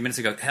over a few minutes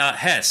ago.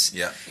 Hess.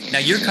 Yeah. Now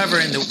you're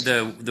covering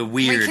the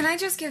weird. Wait, can I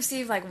just give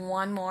Steve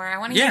one more? I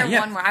want to hear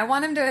one more. I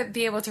want him to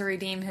be able to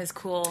redeem his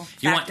cool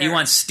factor. You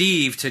want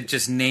Steve to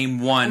just name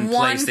one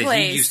place that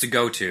he used to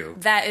go to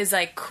that is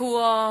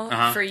cool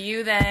for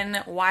you.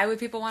 Then why would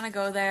people want to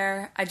go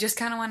there? I just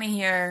kind of want to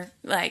hear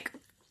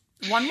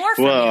one more.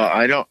 From you.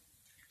 I don't.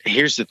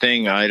 Here's the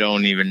thing. I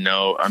don't even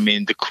know. I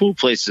mean, the cool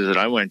places that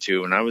I went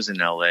to when I was in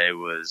LA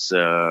was,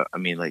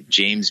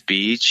 James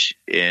Beach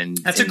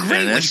That's a great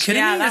Venice. one. Are you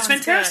kidding me? That's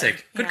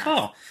fantastic. Good Yeah.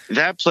 call.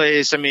 That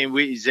place, I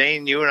mean,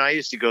 Zane, you and I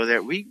used to go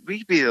there. We'd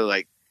be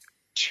there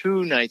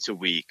 2 nights a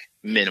week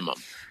minimum.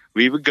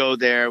 We would go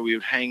there. We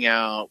would hang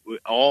out.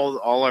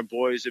 All our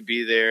boys would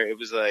be there. It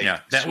was that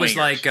swingers.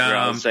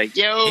 was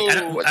yo,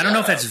 I don't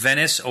know if that's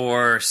Venice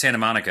or Santa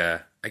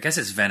Monica. I guess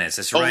it's Venice.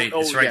 It's right.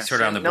 It's right,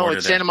 sort of on the border. No,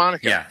 it's Santa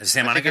Monica. Yeah, it's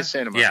Santa Monica. I think it's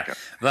Santa Monica. Yeah,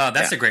 well,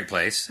 that's a great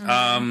place.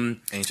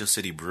 Angel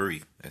City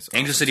Brewery.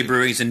 Angel City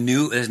Brewery is a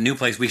new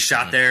place. We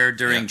shot there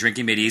during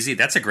Drinking Made Easy.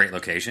 That's a great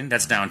location.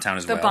 That's downtown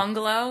as well. The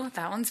Bungalow.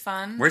 That one's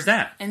fun. Where's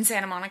that? In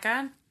Santa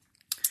Monica.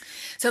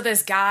 So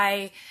this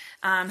guy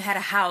had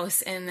a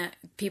house in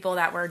people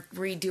that were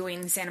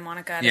redoing Santa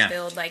Monica to Yeah.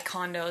 build like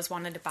condos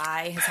wanted to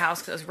buy his house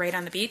because it was right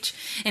on the beach,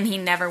 and he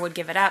never would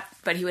give it up.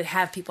 But he would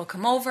have people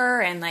come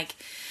over and like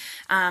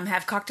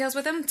have cocktails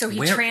with him. So he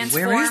Where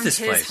transformed is this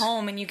his place?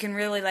 home, and you can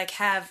really like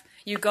have.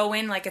 You go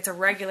in like it's a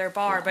regular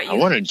bar, but you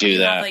wanna do you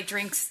that. have like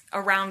drinks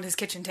around his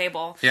kitchen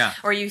table. Yeah.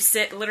 Or you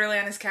sit literally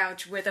on his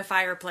couch with a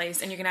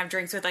fireplace, and you can have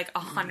drinks with like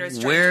 100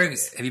 strangers. Where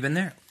have you been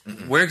there?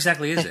 Where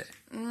exactly is it?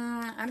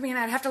 I mean,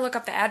 I'd have to look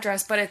up the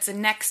address, but it's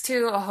next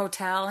to a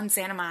hotel in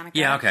Santa Monica.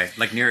 Yeah, okay.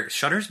 Like near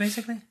Shutters,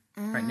 basically?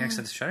 Right next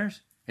to the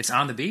Shutters? It's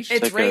on the beach?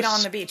 It's like right a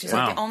on the beach. It's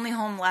Wow. like the only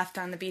home left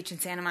on the beach in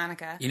Santa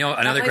Monica. You know,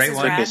 That another place great is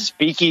one? rad. A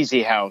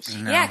speakeasy house.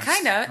 Yeah,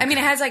 kind of. I mean,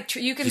 it has like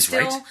you can He's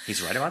still. right.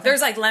 He's right about that.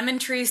 There's like lemon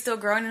trees still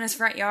growing in his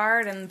front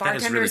yard, and That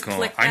is really bartenders cool.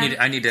 click I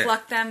them, need to-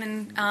 pluck them,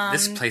 and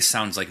This place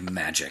sounds like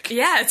magic.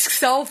 yeah, it's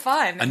so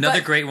fun. Another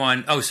But- great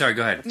one. Oh, sorry,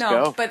 go ahead. No,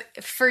 go.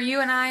 but for you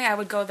and I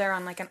would go there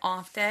on like an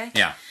off day.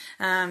 Yeah,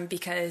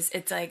 Because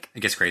it's like it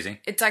gets crazy.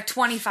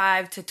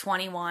 25 to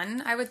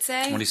 21, I would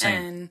say. What are you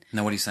saying? And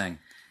No, what are you saying?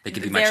 They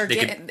could be they're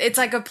my. it's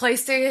like a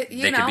place to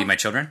They could be my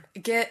children.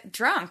 get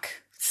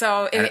drunk.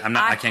 So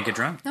I can't get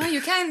drunk. No,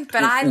 you can,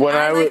 but I When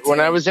I I like was- when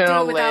to I was in do it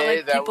LA, without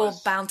like that people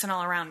was- bouncing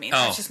all around me. Oh.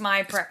 That's just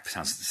my prep.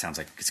 Sounds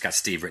like it's got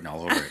Steve written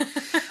all over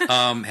it.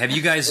 Have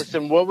you guys?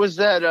 Listen, what was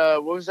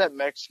that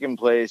Mexican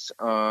place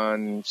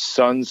on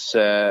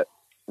Sunset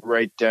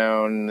right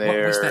down What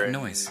there? was that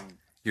noise?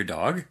 Your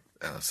dog?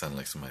 That sounded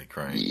like somebody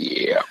crying.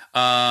 Yeah.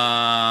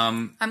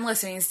 I'm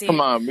listening, Steve.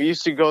 Come on. We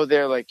used to go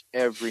there like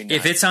every night.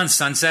 If it's on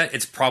Sunset,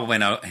 it's probably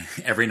not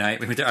every night.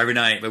 We went there every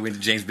night, but we went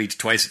to James Beach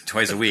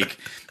twice a week,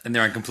 and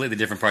they're in completely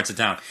different parts of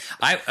town.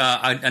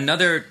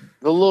 Another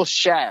the little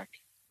shack.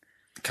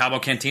 Cabo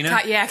Cantina.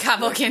 Yeah,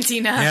 Cabo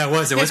Cantina. Yeah, it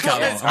was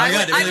Cabo. Oh my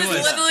God, it I really was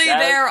was. literally That-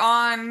 there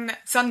on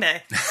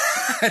Sunday.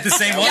 At the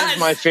same one. Yes.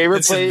 My favorite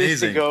That's place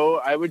amazing. to go.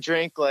 I would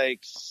drink like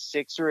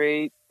 6 or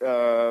 8.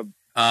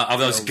 Of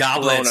those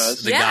goblets,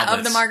 Coronas. the Yeah,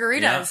 goblets. of the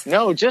margaritas.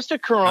 No, just a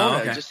Corona. Oh,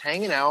 okay. Just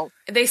hanging out.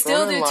 They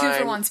still do Corona 2 for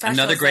lime. 1 specials.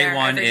 Another great there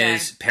one every day.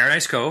 is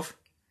Paradise Cove.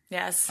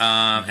 Yes.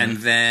 And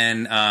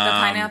then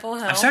Pineapple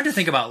Hill. I'm starting to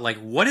think about like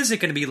what is it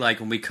going to be like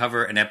when we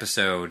cover an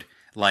episode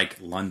like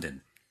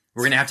London.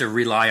 We're going to have to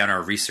rely on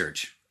our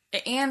research.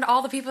 And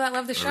all the people that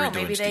love the show. redoing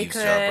Maybe they Steve's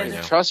could. job right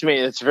now. Trust me,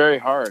 it's very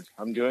hard.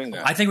 I'm doing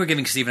that. I think we're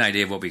giving Steve an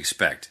idea of what we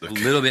expect. A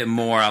little bit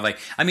more of like,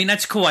 I mean,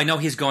 that's cool. I know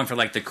he's going for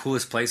like the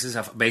coolest places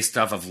based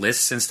off of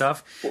lists and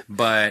stuff,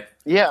 but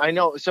Yeah, I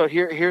know. So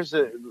here's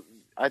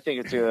I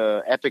think it's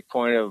a epic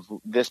point of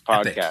this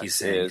podcast epic. He's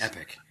saying is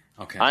epic.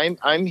 Okay.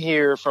 I'm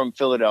here from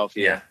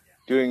Philadelphia Yeah.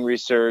 doing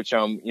research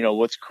on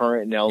what's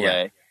current in LA,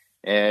 Yeah.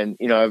 and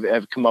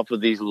I've come up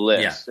with these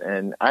lists,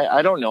 and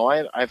I don't know.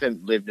 I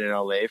haven't lived in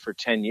LA for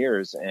 10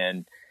 years,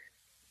 and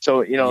so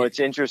it's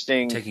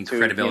interesting Taking to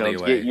credibility to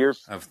away get your.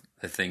 of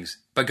the things.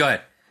 But go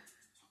ahead.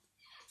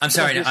 I'm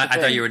sorry. here's the I thought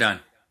thing. you were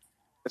done.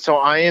 So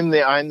I'm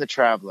the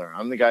traveler.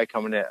 I'm the guy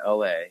coming to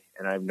LA,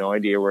 and I have no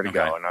idea where to Okay.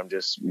 go, and I'm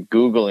just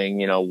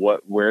googling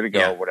where to go,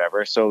 Yeah.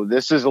 whatever. So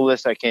this is a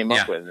list I came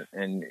up Yeah. with,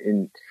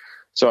 and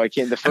so I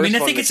came. The first I mean, I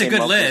one think that it's a came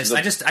good up was list.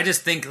 the- I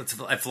just think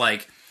if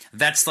like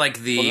that's like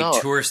the Well,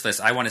 no. tourist list.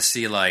 I want to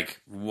see like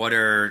what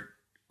are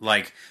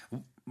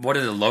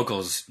the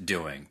locals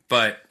doing.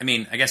 But I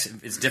mean, I guess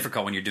it's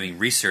difficult when you're doing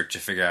research to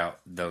figure out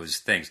those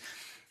things.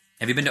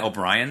 Have you been to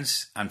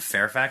O'Brien's on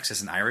Fairfax?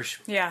 It's an Irish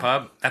Yeah.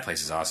 pub. That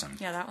place is awesome.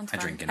 Yeah, that one's I fun.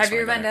 drink Guinness Have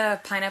you when I ever go been there.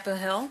 to Pineapple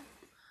Hill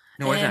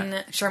No, what is in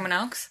that? Sherman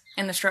Oaks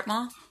in the strip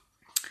mall?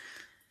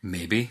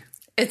 Maybe.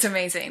 It's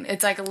amazing.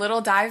 It's like a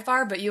little dive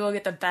bar, but you will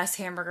get the best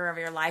hamburger of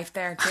your life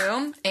there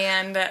too.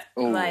 And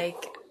like,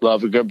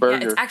 love a good yeah,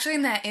 burger. it's actually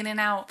in that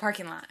In-N-Out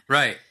parking lot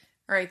Right.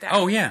 right there.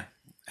 Oh yeah.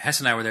 Hess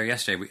and I were there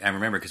yesterday. I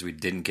remember because we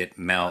didn't get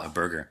Mel a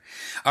burger.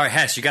 All right,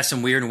 Hess, you got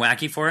some weird and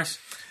wacky for us?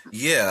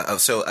 Yeah.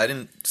 So I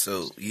didn't.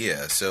 So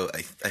yeah. So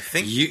I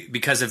think You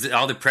because of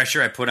all the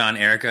pressure I put on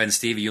Erica and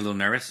Steve. Are you a little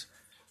nervous?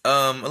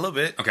 a little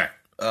bit. Okay.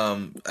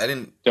 I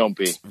didn't. Don't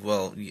be.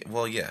 Well,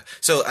 yeah.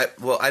 So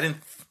I didn't.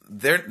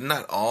 They're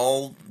not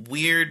all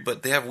weird,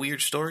 but they have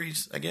weird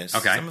stories. I guess.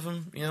 Okay. Some of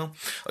them,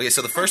 Okay.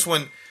 So the first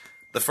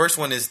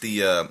one is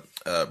the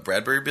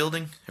Bradbury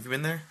Building. Have you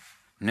been there?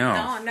 No,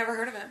 I've never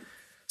heard of it.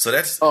 So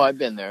that's Oh, I've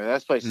been there.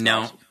 That place is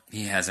No, awesome.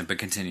 he hasn't. But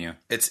continue.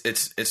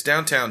 it's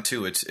downtown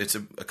too. It's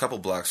a couple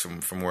blocks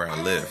from where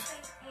I live.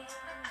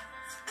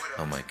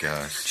 Oh my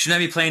gosh.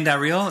 Shouldn't I be playing that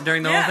reel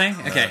during the Yeah. whole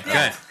thing? Okay,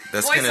 good.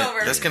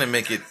 Voiceover. That's gonna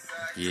make it.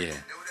 Yeah.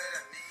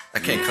 I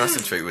can't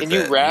concentrate with Can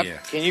that. you rap? yeah.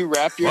 Can you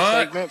rap your What?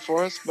 segment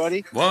for us,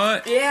 buddy?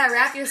 What? Yeah,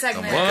 wrap your Oh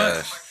segment. my What?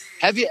 gosh.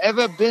 Have you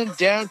ever been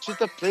down to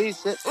the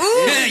place that?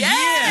 Ooh, Yeah,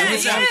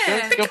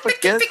 yeah. Don't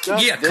forget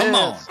Yeah, come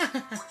on.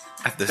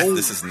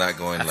 This is not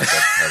going like I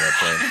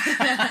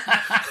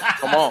had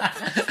Come on.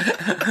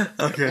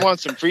 Okay. I want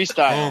some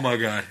freestyle. Oh my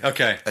god.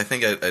 Okay. I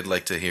think I'd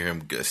like to hear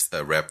him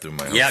rap through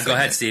my own Yeah, go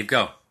ahead, segment. Steve.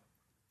 Go.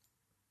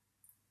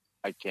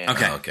 I can't.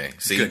 Okay. Oh, okay.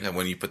 See, Good.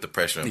 when you put the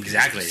pressure on people,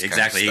 Exactly. you just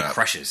Exactly. He kinda stop.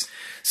 crushes.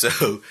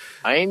 So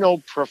I ain't no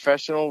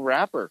professional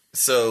rapper.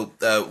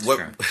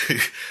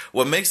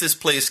 what makes this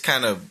place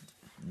kind of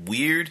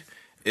weird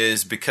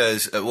is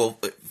because,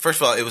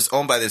 first of all, it was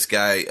owned by this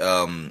guy.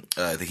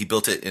 He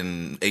built it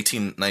in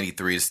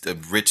 1893. It's a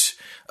rich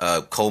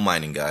coal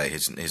mining guy.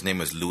 His name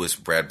was Louis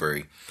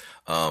Bradbury.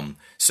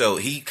 So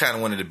he kind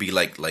of wanted to be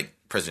like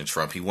President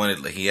Trump.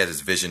 He had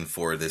his vision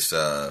for this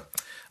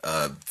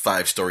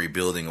 5-story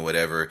building or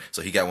whatever.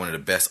 So he got one of the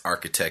best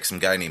architects, some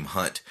guy named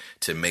Hunt,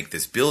 to make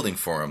this building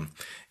for him.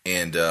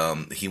 And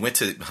he went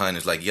to Hunt and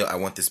was like, yo, I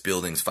want this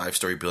building,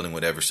 5-story building,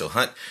 whatever. So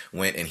Hunt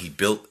went and he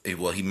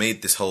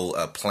made this whole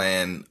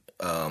plan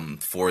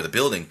for the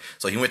building.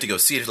 So he went to go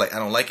see it. He's like, I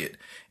don't like it.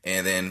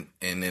 And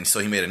then so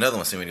he made another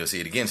one. So he went to go see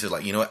it again. So he's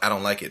like, you know what? I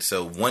don't like it.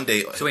 So one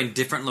day. So in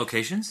different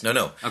locations?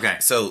 No. Okay.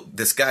 So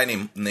this guy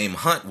named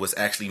Hunt was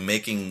actually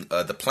making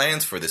the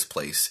plans for this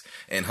place.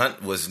 And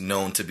Hunt was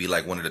known to be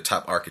like one of the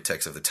top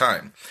architects of the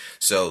time.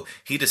 So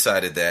he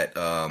decided that,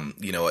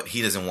 you know what,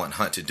 he doesn't want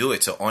Hunt to do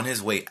it. So on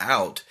his way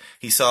out,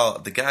 he saw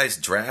the guy's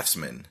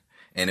draftsman.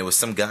 And it was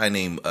some guy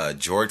named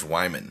George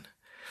Wyman.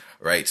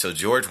 Right, so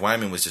George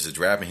Wyman was just a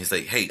draftsman. He's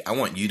like, "Hey, I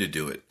want you to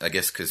do it." I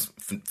guess because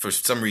for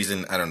some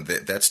reason, I don't.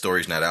 That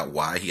story's not out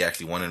why he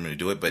actually wanted him to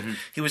do it, but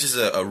he was just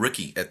a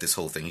rookie at this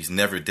whole thing. He's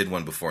never did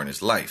one before in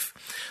his life.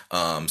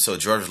 So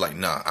George was like,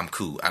 "Nah, I'm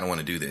cool. I don't want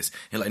to do this."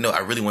 He's like, "No,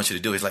 I really want you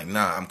to do it." He's like,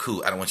 "Nah, I'm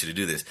cool. I don't want you to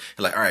do this."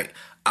 He's like, "All right,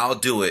 I'll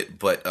do it,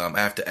 but I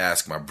have to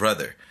ask my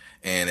brother."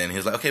 And then he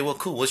was like, "Okay, well,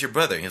 cool. What's your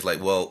brother?" He's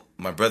like, "Well,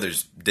 my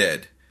brother's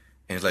dead."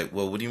 And he's like,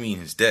 "Well, what do you mean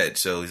he's dead?"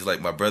 So he's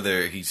like, "My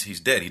brother, he's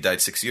dead. He died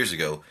 6 years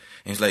ago."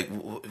 And he's like,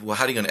 "Well,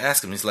 how are you going to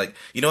ask him?" He's like,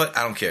 "You know what?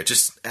 I don't care.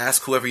 Just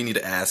ask whoever you need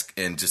to ask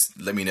and just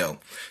let me know."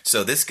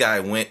 So this guy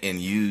went and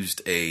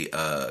used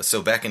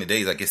so back in the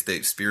days, I guess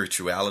the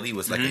spirituality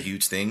was like a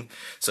huge thing.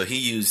 So he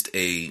used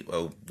a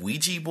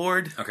Ouija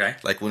board. Okay.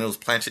 Like one of those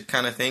planchette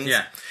kind of things.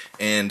 Yeah.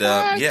 And,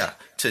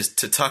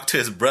 to talk to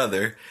his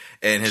brother.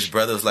 And his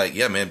brother was like,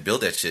 "Yeah, man,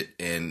 build that shit."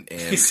 And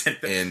He said,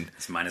 and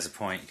it's minus a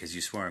point because you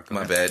swore.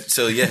 my bad.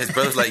 So yeah, his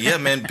brother's like, "Yeah,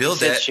 man, build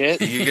Said that.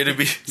 shit. You're gonna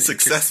be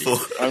successful."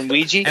 On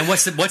Ouija? And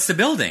what's the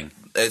building?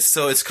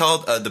 It's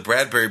called the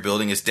Bradbury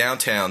Building. It's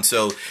downtown.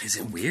 So Is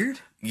it weird?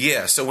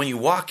 yeah. So when you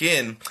walk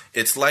in,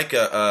 it's like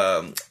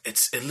okay.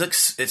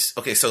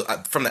 So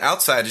from the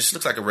outside, it just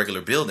looks like a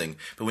regular building.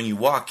 But when you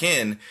walk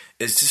in,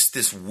 it's just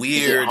this Is it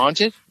weird.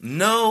 haunted?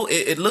 No,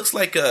 it looks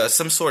like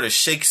some sort of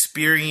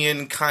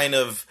Shakespearean kind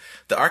of.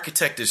 The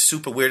architect is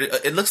super weird.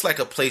 It looks like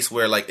a place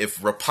where, like,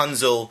 if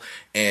Rapunzel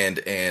and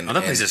Oh,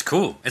 that place is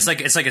cool. It's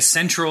like a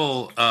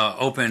central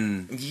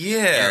open. yeah,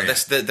 area.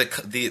 that's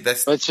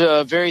that's It's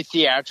very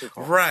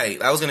theatrical.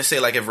 right. I was gonna say,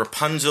 like, if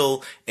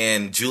Rapunzel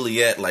and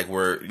Juliet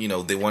were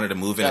they wanted to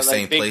move in Yeah, the like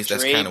same big place.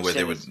 That's kind of where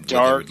they drapes would and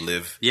dark.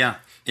 live. Yeah.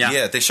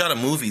 Yeah, they shot a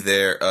movie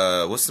there.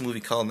 What's the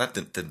movie called? Not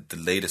the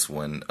latest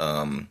one.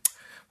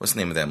 What's the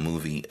name of that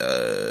movie?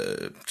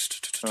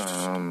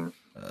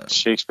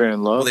 Shakespeare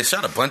in Love. Well, they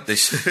shot a bunch.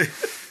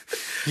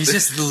 He's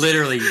just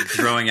literally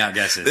throwing out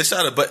guesses. They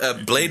shot a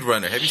Blade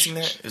Runner. Have you seen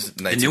that? It was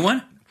The new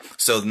one?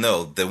 So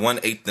no, the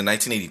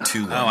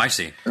 1982 one. Oh, I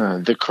see.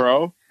 The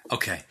Crow.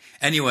 Okay.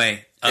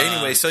 Anyway.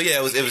 Anyway, so yeah,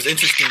 it was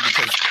interesting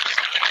because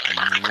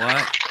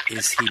What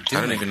is he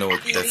doing? I don't even know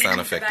what that sound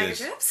effect Bag of is.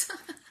 chips?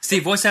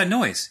 Steve, what's that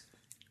noise?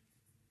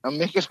 I'm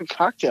making a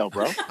cocktail,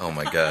 bro. Oh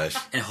my gosh.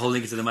 And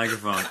holding it to the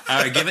microphone.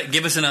 All right,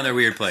 give us another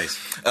weird place.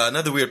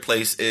 Another weird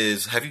place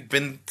is, have you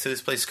been to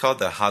this place called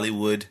the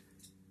Hollywood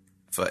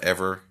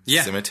Forever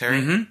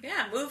Cemetery? Mm-hmm.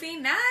 Yeah, movie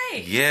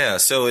night. Yeah,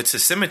 so it's a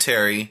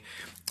cemetery,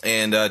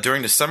 and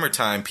during the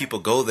summertime, people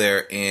go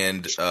there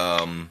and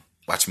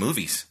watch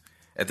movies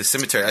at the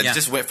cemetery. I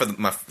just went for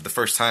the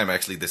first time,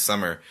 actually, this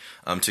summer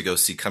to go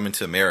see Coming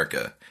to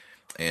America.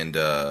 And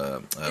Isn't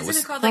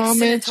it called like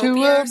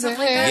Cinetopia or something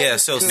like that? yeah,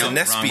 so Wrong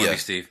movie, Cinespia.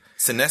 Steve.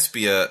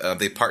 Cinespia,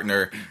 they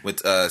partner with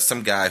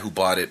some guy who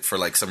bought it for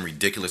like some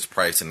ridiculous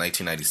price in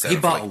 1997.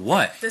 He bought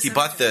what? The He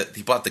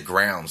bought the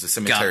grounds, the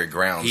cemetery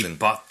grounds, He and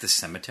bought the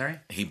cemetery?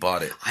 he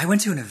bought it. I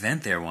went to an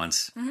event there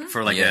once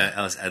for like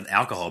an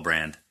alcohol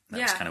brand. That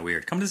was Yeah. kind of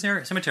weird. Come to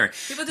the cemetery.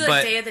 People do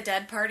like Day of the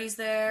Dead parties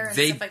there and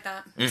stuff like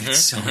that. It's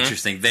so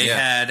interesting. They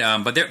Yeah.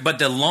 had, but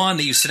the lawn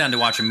that you sit on to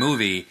watch a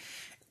movie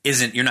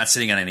you're not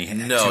sitting on any.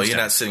 No, tombstone. you're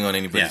not sitting on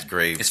anybody's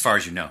grave. as far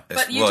as you know.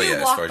 But you Well, do yeah,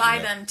 as walk far as by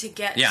you know. them to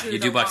get Yeah, to you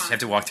the do lawn. have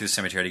to walk through the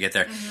cemetery to get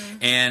there.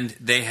 And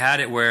they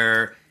had it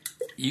where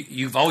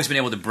you've always been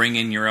able to bring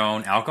in your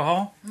own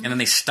alcohol, and then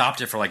they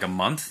stopped it for like a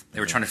month. They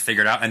were trying to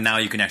figure it out, and now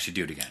you can actually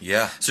do it again.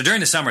 Yeah. So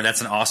during the summer,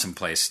 that's an awesome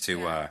place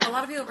to. A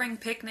lot of people bring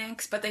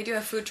picnics, but they do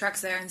have food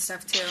trucks there and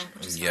stuff too.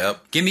 Which is fun.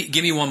 Yep.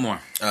 Give me one more.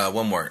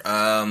 One more.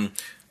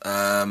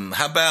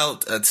 How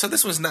about? So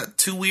this one's not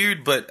too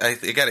weird, but I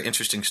got an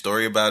interesting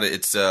story about it.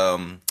 It's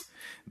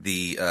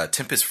the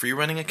Tempest Free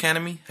Running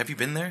Academy. Have you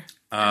been there?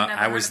 I've never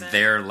I heard was of it.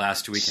 there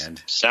last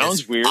weekend. Sounds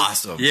It's weird.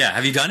 Awesome. Yeah,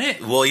 have you done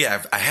it? Well,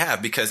 yeah, I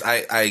have because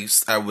I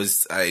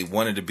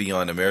wanted to be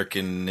on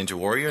American Ninja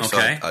Warrior, so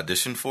Okay. I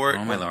auditioned for it.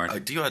 Oh, my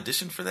Lord. Do you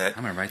audition for that?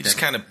 I'm gonna write you that- just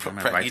kind of I'm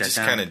gonna write you that just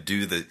down. kind of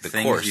do the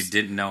Things course. you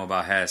didn't know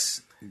about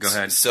Hess. Go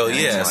ahead. So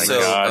yeah, my so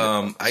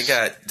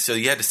God. so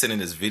you had to send in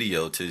this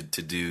video to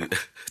do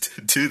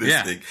to do this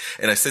Yeah. thing,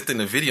 and I sent in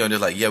the video, and they're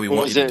like, "Yeah, we What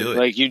want was you it to do it."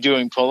 like? You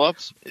doing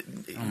pull-ups?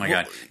 Oh my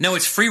god! No,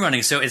 it's free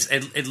running, so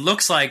it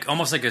looks like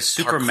almost like a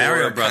Super Parkour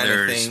Mario kinda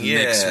Brothers thing,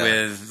 mix yeah.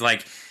 with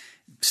like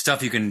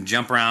stuff you can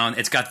jump around.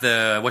 It's got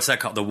the what's that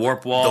called? The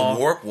warp wall. The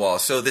warp wall.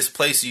 So this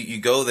place, you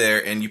go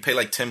there and you pay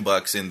like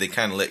 $10, and they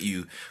kind of let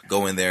you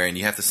go in there, and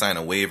you have to sign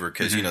a waiver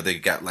because you know they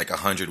got like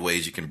 100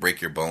 ways you can break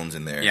your bones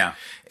in there. Mm-hmm. Yeah.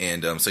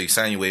 And so you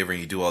sign your waiver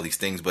and you do all these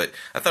things. But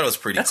I thought it was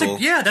pretty That's cool.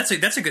 that's a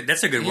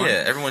good one.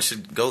 Yeah, everyone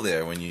should go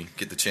there when you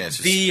get the chance.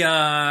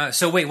 Just-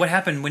 So wait, what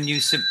happened when you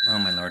oh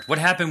my lord, what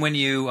happened when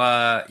you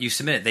you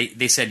submitted?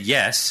 They said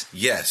yes.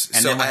 yes. And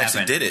So then what I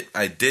actually happened? did it.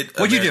 I did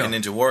What'd you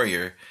American do? Ninja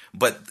Warrior,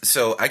 but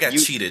so I got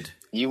cheated.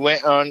 You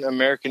went on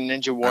American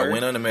Ninja Warrior. I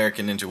went on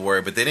American Ninja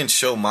Warrior, but they didn't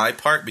show my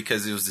part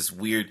because it was this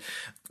weird.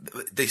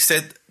 They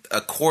said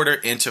a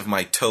 1/4 inch of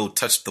my toe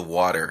touched the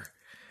water,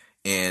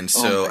 and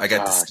so Oh my I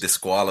got gosh.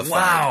 disqualified.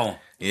 Wow.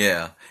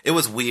 Yeah, it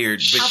was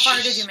weird. But How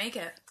far did you make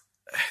it?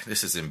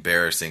 this is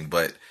embarrassing,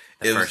 but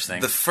it first was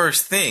thing. the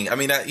first thing. I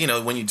mean,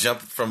 when you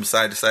jump from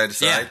side to side to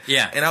side,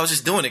 Yeah. And I was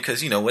just doing it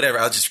because whatever.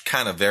 I was just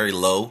kind of very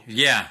low.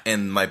 Yeah.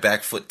 And my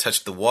back foot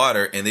touched the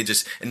water, and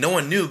no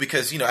one knew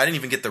because I didn't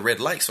even get the red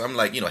light. So I'm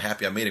like,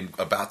 happy I made him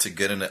about to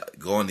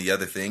go on the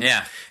other thing.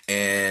 Yeah.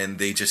 And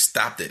they just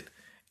stopped it,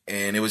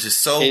 and it was just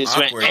so They just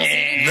went, awkward.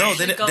 "Eh." No,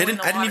 Should they go in didn't.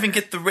 the I didn't even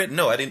water. get the red.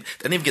 No, I didn't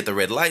even get the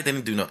red light. They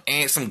didn't do no.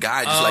 And some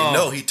guy just Oh. like,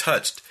 no, he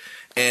touched.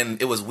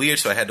 And it was weird,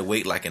 so I had to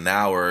wait like an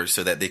hour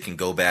so that they can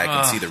go back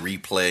and see the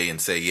replay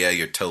and say, yeah,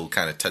 your toe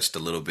kind of touched a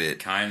little bit.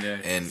 Kinda.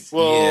 And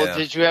Well, yeah.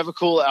 did you have a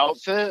cool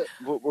outfit?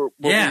 What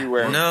Yeah. were you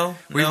wearing? No.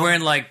 Were you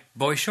wearing like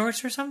boy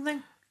shorts or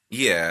something?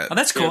 Yeah. Oh,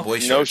 that's cool. Boy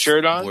No shorts.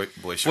 shirt on? Boy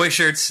shorts. Boy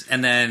shirts,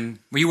 and then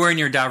were you wearing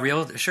your Da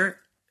Real shirt?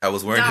 I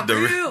was wearing Not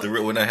real.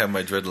 the when I had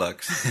my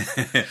dreadlocks.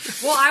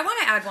 Well, I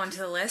want to add one to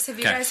the list. Have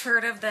you Okay. guys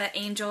heard of the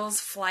Angels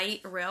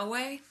Flight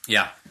Railway?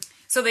 Yeah.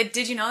 So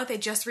did you know that they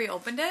just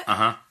reopened it? Uh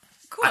huh.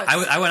 Cool.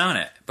 I went on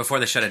it before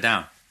they shut it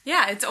down.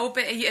 Yeah, it's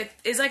open. It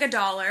is like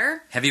 $1.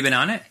 Have you been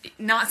on it?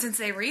 Not since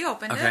they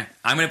reopened Okay.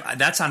 it.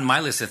 That's on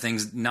my list of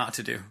things not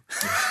to do.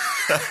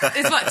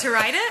 Is what, to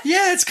ride it?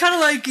 Yeah, it's kind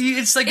of like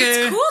it's like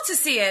It's cool to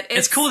see it.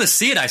 It's cool to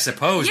see it, I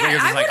suppose. Yeah, but you're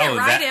just I like, wouldn't oh,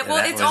 ride that, it. Well,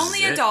 that it's was only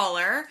it?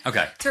 $1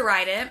 Okay. to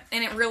ride it,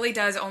 and it really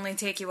does only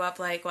take you up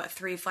like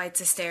 3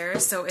 flights of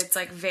stairs, so it's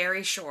like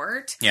very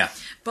short. Yeah.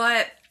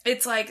 But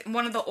it's like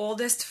one of the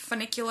oldest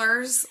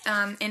funiculars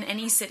in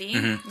any city.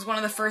 Mm-hmm. It was one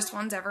of the first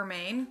ones ever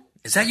made.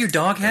 Is that your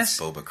dog, That's Hess?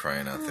 Boba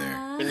crying out there.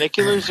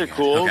 Funiculars are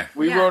cool. Okay.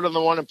 We Yeah. rode on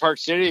the one in Park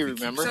City,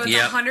 remember? So it's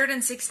Yeah.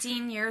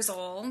 116 years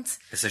old.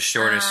 It's the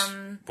shortest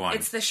one.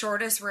 It's the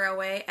shortest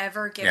railway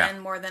ever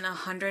given more than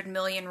 100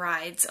 million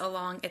rides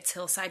along its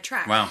hillside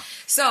track. Wow.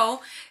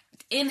 So,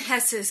 in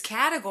Hess's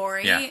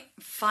category, Yeah.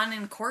 fun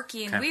and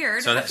quirky and Okay.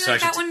 weird, So I that- feel so I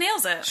like should that one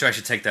nails it. Sure, I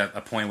should take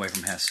a point away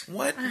from Hess.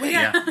 What? Wait.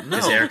 Yeah,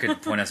 because No. Erica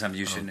point out something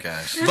you shouldn't.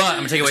 gosh. But I'm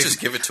gonna take away. Let's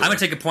just give it to I'm her. gonna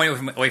take a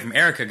point away from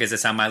Erica because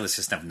it's on my list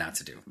of stuff not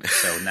to do.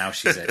 So now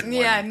she's at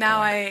Yeah, one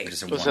now point, which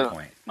is a Listen, 1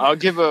 point. I'll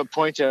give a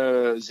point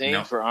to Zane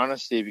No. for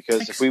honesty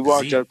because if we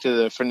walked Zane. up to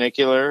the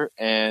funicular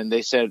and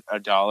they said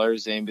 $1,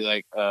 Zane would be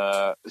like,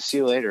 see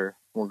you later.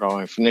 We're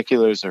going.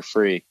 Funiculars are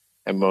free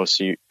at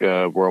most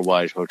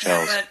worldwide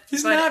hotels. But,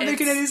 He's but not it's-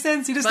 making any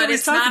sense. He doesn't know But what he's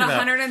it's talking not about.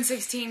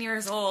 116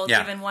 years old, Yeah.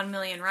 given 1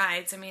 million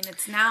rides. I mean,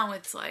 it's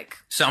like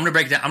So I'm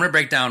gonna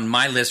break down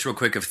my list real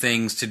quick of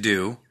things to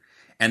do,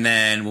 and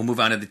then we'll move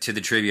on to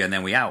the trivia, and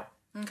then we out.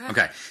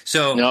 Okay.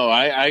 So No,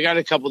 I got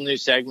a couple new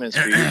segments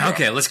for you.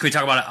 okay, can we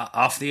talk about it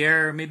off the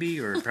air, maybe,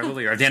 or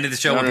probably, or at the end of the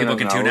show No, when people no,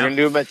 can no. tune We're out? gonna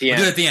do them at the We'll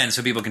end. do it at the end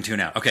so people can tune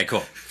out. Okay,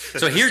 cool.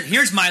 So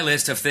here's my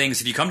list of things.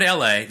 If you come to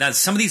LA, now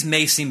some of these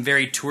may seem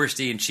very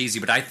touristy and cheesy,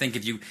 but I think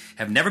if you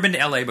have never been to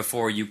LA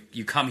before, you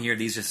come here.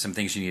 These are some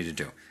things you need to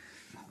do.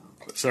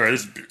 Sorry,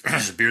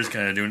 this beer's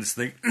kind of doing this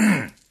thing.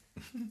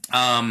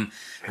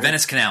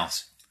 Venice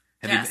canals.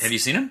 Have you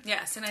seen them?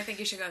 yes, and I think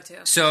you should go too.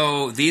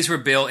 So these were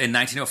built in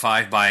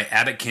 1905 by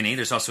Abbot Kinney.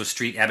 There's also a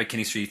street, Abbot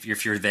Kinney Street.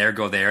 If you're there,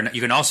 go there.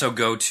 You can also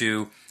go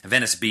to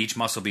Venice Beach,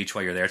 Muscle Beach,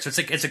 while you're there. So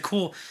it's a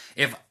cool.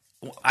 If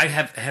I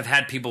have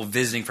had people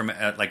visiting from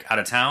like out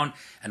of town,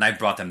 and I've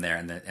brought them there,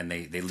 and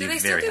they leave Do they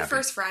still very do happy.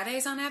 First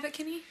Fridays on Abbot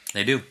Kinney?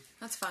 They do.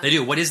 That's fun. They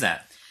do. What is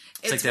that?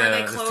 It's like where the-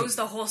 they the close food-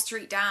 the whole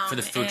street down for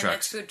the food and trucks.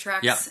 it's food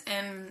trucks Yep.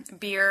 and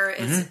beer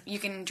is you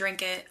can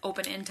drink it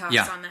open in tops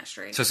Yeah. on that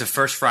street. So it's the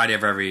first Friday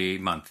of every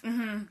month.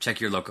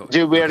 Check your local.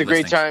 Dude, we had a local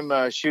great listings.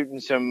 time shooting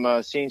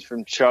some scenes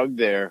from Chug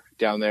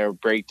down there,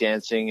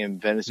 breakdancing in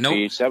Venice Nope,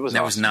 Beach. That was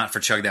awesome. not for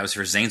Chug. That was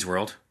for Zane's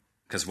World.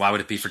 Because why would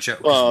it be for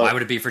Chug? Well- Why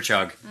would it be for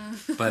Chug?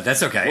 But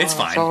that's okay. It's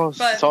fine.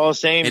 It's all the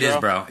same, It is,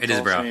 bro. It It's is,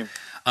 all bro. the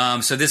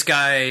same. So this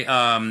guy,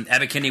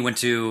 Abbot Kinney, went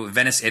to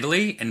Venice,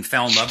 Italy, and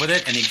fell in love with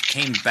it, and he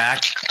came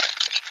back.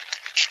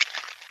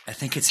 I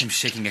think it's him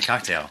shaking a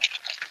cocktail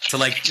to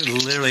like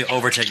literally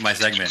overtake my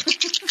segment. I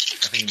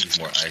think he needs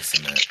more ice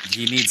in that.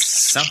 He needs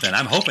something.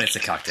 I'm hoping it's a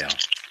cocktail.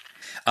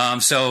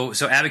 So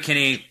Abbot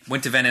Kinney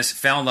went to Venice,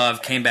 fell in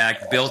love, came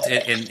back, built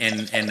it in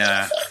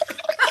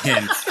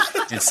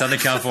in Southern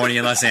California,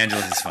 in Los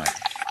Angeles, it's fine.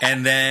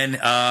 And then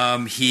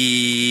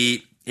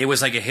it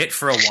was like a hit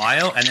for a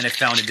while, and then it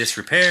found a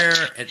disrepair.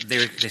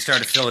 They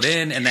started to fill it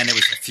in, and then it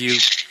was a few.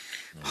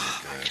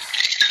 Oh my gosh.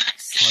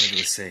 What did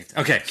it say?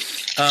 Okay.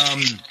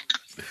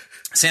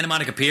 Santa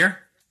Monica Pier.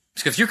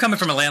 So if you're coming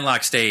from a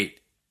landlocked state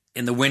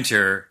in the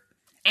winter.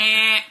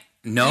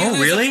 No, You lose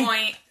really? a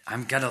point.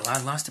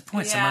 I lost a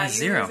point. So I'm Yeah, on you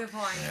zero. lose a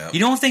point. Yep. You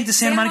don't think the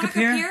Santa Monica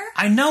Pier? Pier?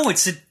 I know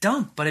it's a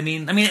dump, but I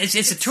mean,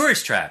 it's a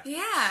tourist trap.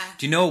 Yeah.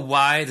 Do you know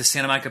why the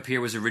Santa Monica Pier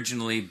was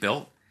originally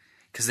built?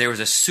 Because there was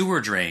a sewer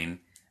drain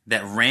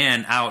that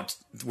ran out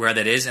where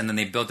that is, and then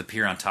they built the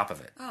pier on top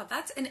of it. Oh,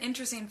 that's an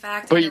interesting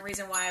fact But and a you-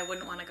 reason why I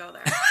wouldn't want to go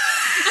there.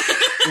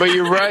 But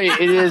you're right.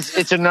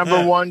 It's a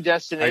number one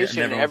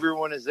destination. I never-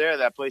 Everyone is there.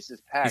 That place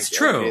is packed. It's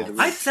every day true. of the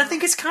week. I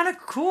think it's kind of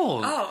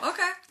cool. Oh,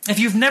 okay. If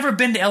you've never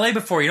been to LA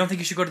before, you don't think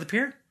you should go to the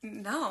pier?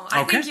 No,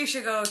 I Okay. think you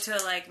should go to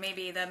like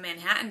maybe the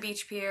Manhattan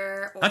Beach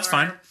Pier. Or That's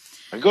fine.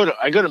 I go to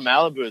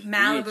Malibu. at the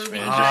Malibu beach, Beach.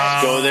 man.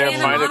 Just go there,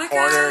 Santa find Monica? a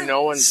corner.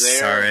 No one's there.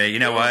 Sorry, you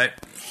know what?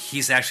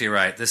 He's actually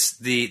right. The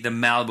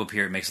Malibu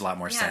Pier makes a lot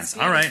more Yeah, it's sense.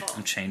 All right, beautiful.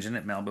 I'm changing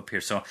it, Malibu Pier.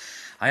 So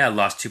I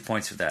lost 2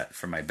 points for that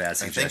for my bad I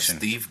think suggestion.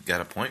 Steve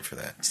got a point for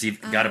that. Steve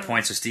got a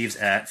point, so Steve's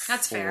at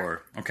That's 4.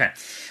 fair. Okay.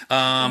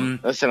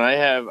 Listen, I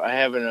have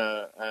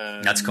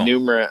a That's cool.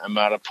 numerous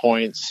amount of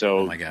points, so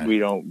Oh my God.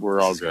 we're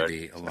all This is gonna good.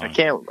 be a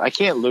long- I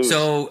can't lose.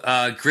 So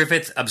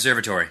Griffith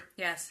Observatory.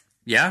 Yes.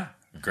 Yeah?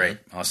 Great.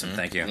 Awesome.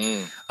 Thank you.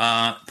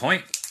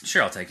 Point?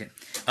 Sure, I'll take it.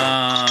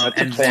 That's a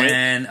And point.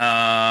 then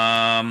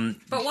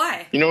But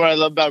why? You know what I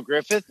love about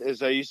Griffith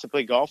is I used to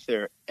play golf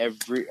there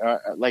every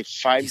like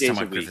 5 he's days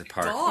talking a about week. Griffith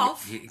Park.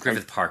 Golf?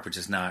 Griffith Park, which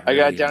is not I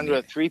got really down to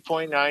a neat.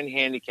 3.9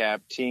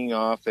 handicap teeing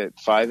off at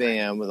 5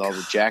 a.m. with all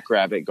the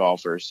Jackrabbit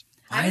golfers.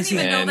 I Why is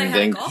didn't he- even know they And had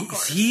a then- golf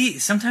course. He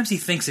sometimes he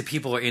thinks that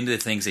people are into the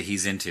things that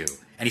he's into,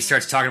 and he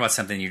starts talking about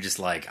something. And you're just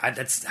like,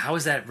 that's how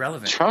is that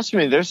relevant? Trust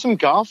me, there's some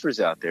golfers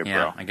out there, Yeah,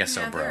 bro. I guess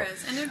so, Yeah, bro. there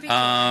is. And it'd be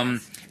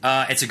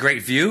It's a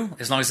great view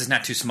as long as it's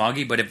not too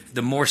smoggy. But if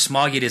the more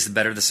smoggy it is, the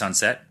better the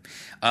sunset.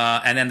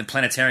 And then the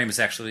planetarium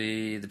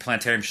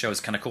show is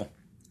kind of cool.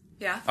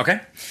 yeah. Okay,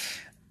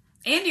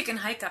 And you can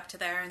hike up to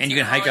there. and you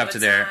can hike up to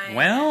there.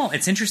 Well,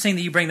 it's interesting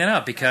that you bring that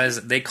up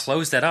because they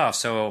closed that off.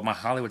 So my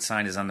Hollywood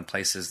sign is on the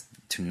places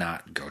to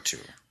not go to.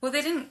 Well,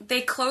 they didn't.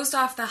 They closed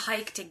off the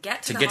hike to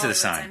get to, To get to the Hollywood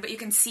sign. but you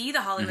can see the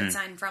Hollywood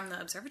sign from the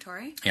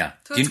observatory. Yeah.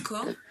 So Do it's you-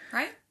 cool,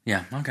 right?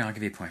 Yeah, okay, I'll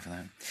give you a point for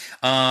that.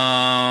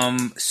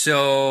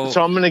 So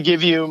I'm going to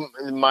give you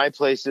my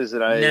places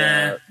that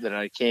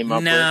I came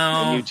up with,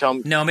 and you tell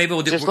me. No, maybe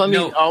we'll do. Just let me.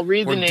 No, I'll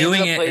read we're the names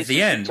doing of the it places. at the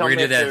You end. tell We're me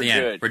gonna do if that at the they're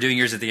end. good. We're doing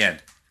yours at the end.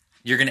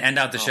 You're gonna end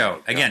out the show my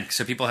God. again,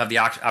 so people have the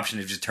option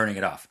of just turning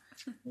it off.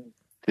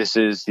 This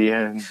is the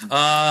end.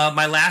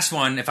 My last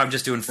one, if I'm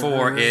just doing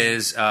 4,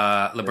 is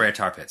La Brea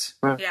Tar Pits.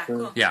 Yeah,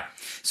 cool. Yeah.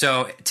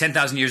 So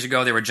 10,000 years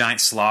ago, there were giant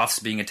sloths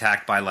being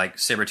attacked by like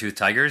saber-toothed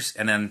tigers,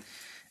 and then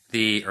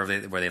were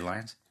they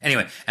lions?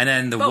 Anyway, and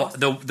then Both.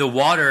 the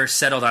water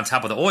settled on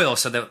top of the oil,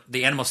 so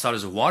the animals thought it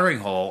was a watering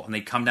hole, and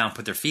they'd come down,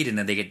 put their feet in,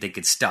 and they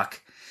get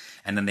stuck,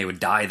 and then they would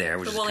die there,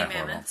 which The is woolly kind of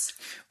horrible. mammoths.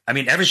 I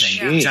mean, everything.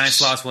 Jeez. Giant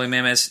sloths, woolly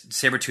mammoths,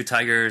 saber-toothed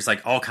tigers,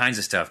 like all kinds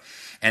of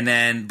stuff. And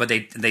then, but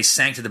they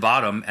sank to the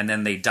bottom, and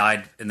then they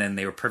died, and then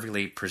they were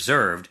perfectly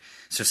preserved.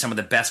 So some of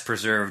the best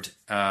preserved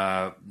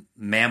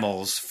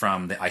mammals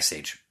from the Ice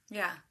Age.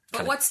 Yeah.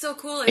 But what's still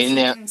cool is In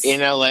you can in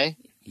LA.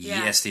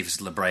 Yeah. Yes, Steve,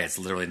 it's La Brea. It's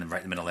literally in the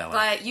middle of LA.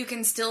 but you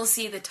can still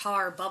see the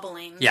tar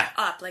bubbling Yeah,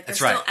 up. Like that's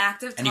there's right. still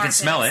active tar And you can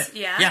smell pits. it.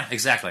 Yeah. Yeah,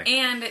 exactly.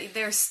 And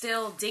they're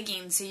still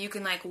digging, so you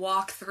can like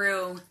walk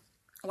through.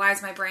 Why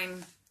is my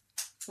brain?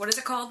 What is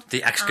it called?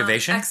 The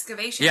excavation?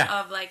 Excavation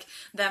Yeah. of like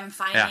them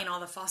finding Yeah. all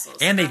the fossils.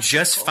 And they That's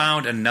just cool.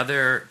 found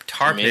another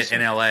tar pit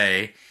Amazing. in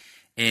LA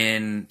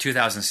in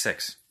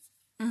 2006.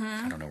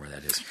 Mm-hmm. I don't know where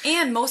that is.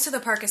 And most of the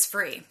park is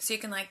free, so you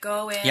can like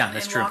go in Yeah,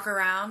 that's and true. walk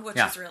around, which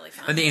Yeah, is really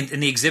fun. And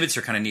the exhibits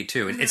are kind of neat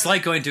too. It's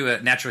like going to a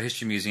natural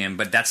history museum,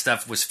 but that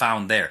stuff was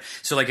found there.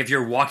 So like if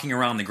you're walking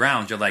around the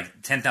grounds, you're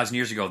like 10,000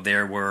 years ago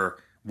there were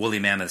woolly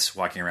mammoths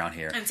walking around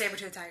here. And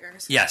saber-toothed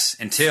tigers. Yes,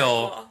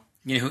 until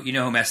Cool. you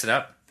know who messed it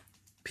up?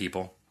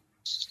 People.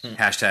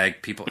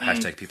 Hashtag people.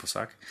 Hashtag people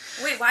suck.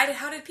 Wait,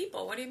 how did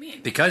people? What do you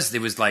mean? Because it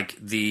was like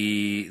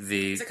the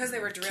it 'cause they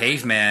were drilling?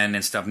 cavemen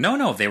and stuff.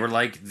 No, they were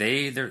like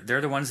they're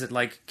the ones that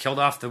like killed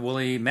off the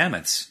woolly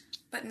mammoths.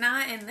 But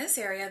not in this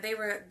area. They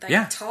were like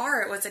Yeah.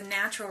 tar. It was a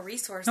natural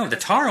resource. No, that the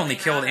was tar only bubbling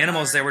killed out of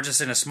animals our- that were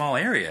just in a small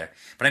area.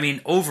 But I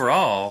mean,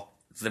 overall,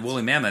 the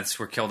woolly mammoths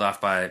were killed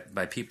off by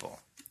people.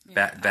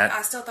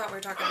 I still thought we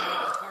were talking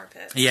about the tar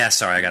pit. Yeah,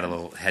 sorry, I got a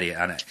little heady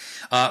on it.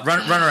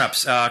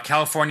 Runner-ups: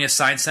 California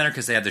Science Center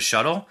because they had the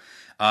shuttle.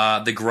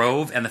 The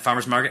Grove and the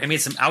Farmers Market. I mean,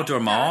 it's an outdoor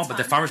mall, that's but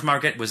the fun. Farmers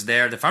Market was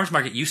there. The Farmers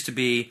Market used to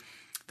be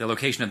the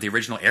location of the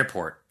original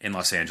airport in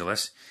Los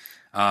Angeles.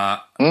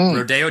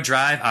 Rodeo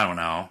Drive, I don't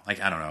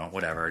know,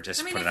 whatever.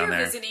 Just I mean, put if it on you're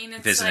there. visiting,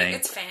 it's Visiting.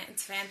 like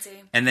it's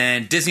fancy. And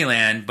then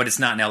Disneyland, but it's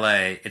not in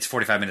LA. It's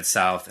 45 minutes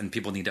south, and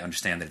people need to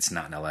understand that it's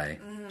not in LA.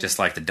 Just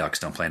like the Ducks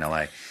don't play in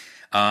LA.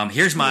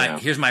 Here's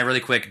my really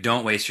quick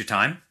 "Don't waste your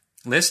time"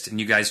 list, and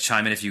you guys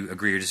chime in if you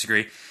agree or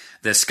disagree.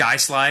 The Sky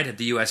Slide at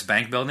the U.S.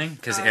 Bank Building,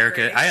 because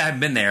Erica, great. I haven't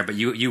been there, but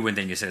you went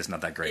there and you said it's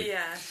not that great.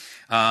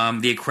 Yeah.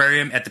 The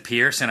aquarium at the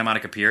pier, Santa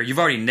Monica Pier. You've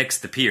already nixed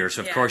the pier,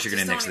 so of course you're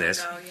going to nix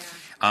this.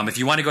 If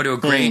you want to go to a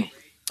great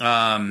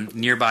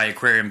nearby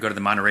aquarium, go to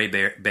the Monterey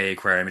Bay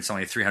Aquarium. It's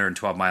only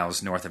 312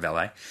 miles north of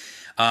LA.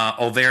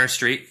 Olvera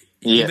Street.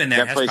 You've been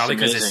there. That's probably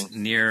because it's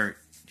near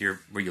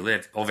where you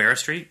live. Olvera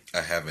Street.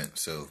 I haven't.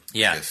 So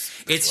yeah,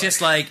 it's just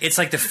like it's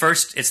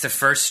the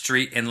first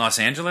street in Los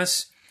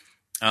Angeles.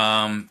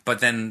 But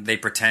then they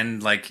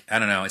pretend like, I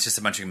don't know, it's just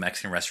a bunch of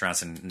Mexican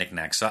restaurants and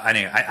knickknacks. So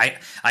anyway,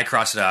 I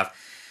crossed it off.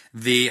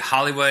 The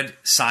Hollywood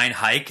sign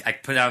hike, I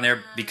put it on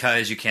there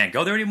because you can't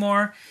go there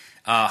anymore.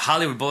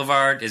 Hollywood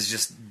Boulevard is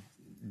just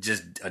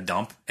a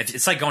dump.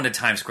 It's like going to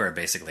Times Square,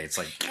 basically. It's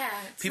like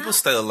people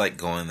still like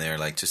going there,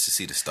 like just to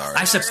see the stars.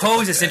 I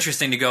suppose it's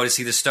interesting to go to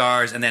see the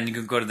stars, and then you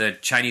can go to the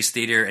Chinese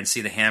theater and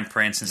see the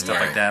handprints and stuff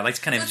like that. Like, it's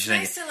kind of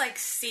interesting. It's nice to like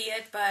see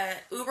it, but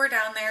Uber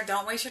down there.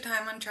 Don't waste your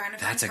time on trying to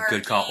find That's a parking.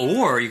 good call.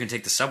 Or you can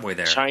take the subway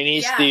there.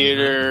 Chinese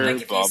theater,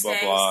 like if blah, you blah,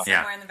 stay blah.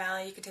 somewhere in the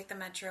valley, you could take the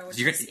metro, which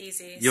is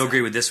easy. You'll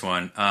agree with this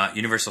one.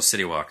 Universal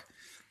City Walk.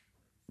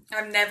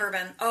 I've never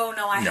been. Oh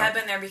no, I have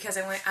been there because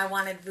I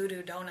wanted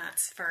Voodoo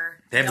Donuts for.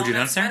 They have Voodoo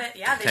Donuts there? Credit.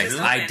 Yeah, they Okay, just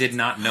I opened. did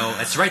not know.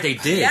 That's right, they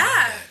did.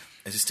 Yeah.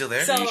 Is it still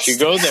there? So, You should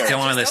go there. Still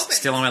on my Just list. opened.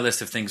 Still on my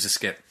list of things to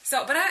skip.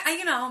 So, but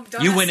I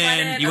donuts You went let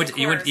in. it, You of went.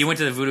 course. You went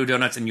to the Voodoo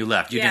Donuts and you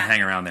left. You didn't Yeah.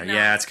 hang around there. No.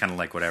 Yeah, it's kind of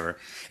like whatever.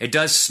 It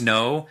does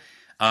snow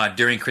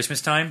during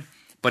Christmas time,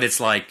 but it's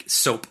like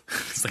soap.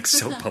 It's like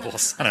soap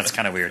bubbles. I know, it's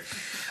kind of weird.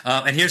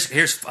 And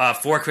here's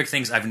 4 quick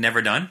things I've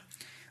never done.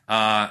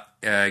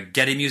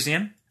 Getty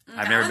Museum.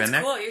 I've never been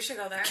there. Cool, you should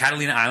go there.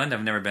 Catalina Island.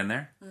 I've never been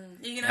there.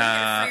 You get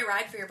a free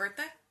ride for your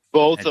birthday.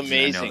 Both I did not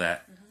amazing. know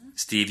that.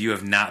 Steve, you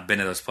have not been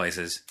to those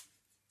places.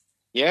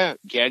 Yeah,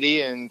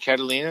 Getty and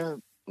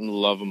Catalina,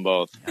 love them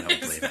both. I don't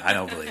believe it. I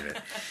don't believe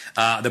it.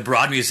 The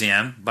Broad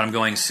Museum, but I'm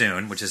going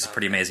soon, which is a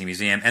pretty amazing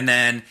museum. And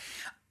then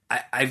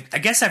I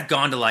guess I've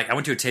gone to I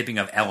went to a taping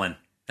of Ellen.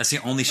 That's the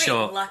only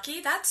show. Lucky?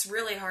 That's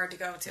really hard to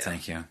go to.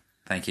 Thank you.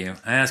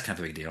 That's kind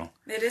of a big deal.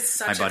 It is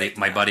such a big deal.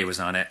 My buddy was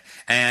on it,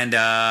 and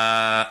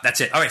that's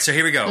it. All right, so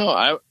here we go.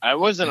 No, I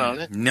wasn't on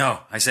it. No,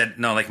 I said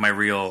no, like my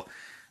real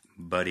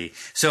buddy.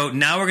 So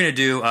now we're gonna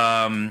do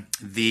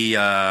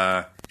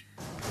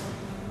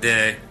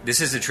this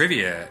is a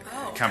trivia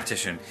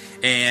competition,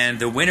 and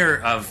the winner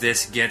of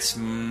this gets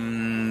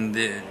 10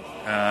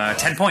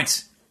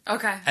 points.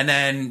 Okay. And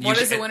then What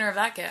does the winner of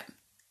that get?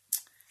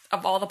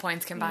 Of all the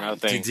points combined?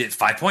 Nothing. You did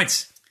 5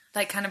 points.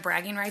 Like kind of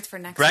bragging rights for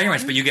next Bragging one?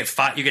 rights, but you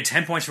get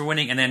 10 points for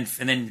winning, and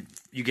then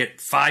you get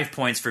 5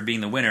 points for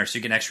being the winner, so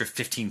you get an extra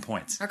 15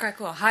 points. Okay,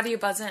 cool. How do you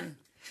buzz in?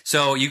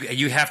 So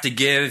you have to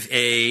give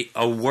a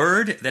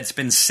word that's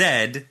been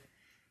said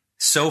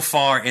so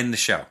far in the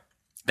show.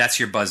 That's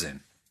your buzz in.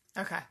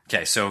 Okay.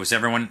 Okay, so does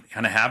everyone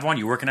kind of have one?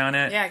 You working on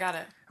it? Yeah, I got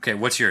it. Okay,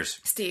 what's yours?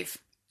 Steve.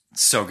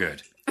 So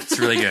good. It's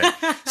really good.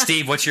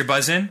 Steve, what's your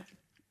buzz in?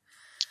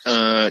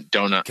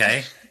 Donut.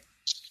 Okay.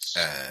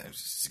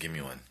 Just give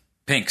me one.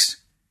 Pinks.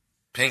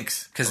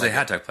 Pinks. Because the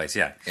hot dog place,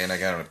 yeah. And I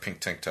got on a pink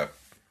tank top.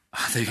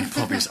 I thought you could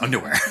pull up your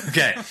underwear.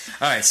 Okay. All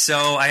right.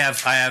 So I have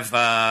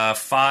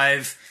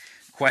 5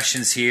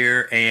 questions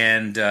here,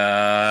 and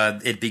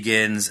it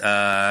begins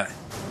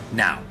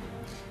now.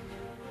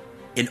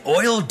 An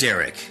oil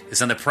derrick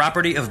is on the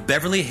property of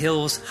Beverly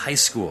Hills High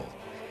School.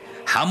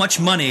 How much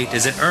money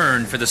does it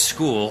earn for the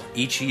school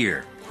each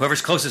year?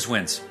 Whoever's closest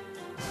wins.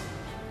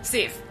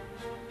 Steve.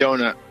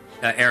 Donut.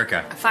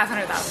 Erica.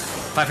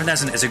 500,000.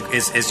 500,000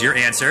 is your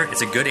answer.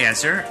 It's a good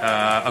answer.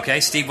 Okay,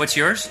 Steve, what's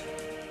yours?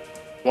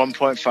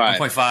 1.5.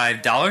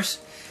 $1.5.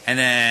 And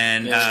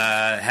then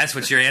Hess,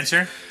 what's your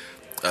answer?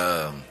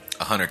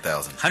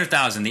 100,000.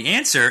 100,000. The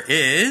answer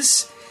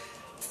is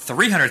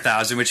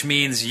 300,000, which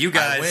means you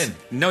guys win.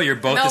 No, you're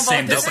both No, the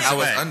same both the distance I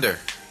was away. under.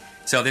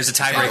 So there's a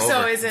tiebreaker. Oh,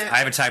 so is it? I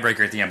have a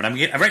tiebreaker at the end, but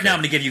right now I'm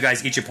going to give you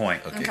guys each a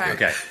point. Okay. Okay.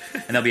 Okay.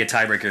 And there'll be a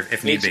tiebreaker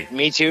if need be.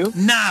 Me too?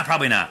 Nah,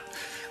 probably not.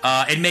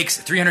 It makes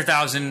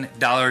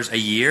 $300,000 a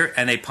year,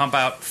 and they pump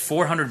out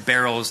 400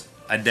 barrels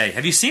a day.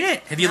 Have you seen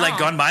it? Have you No.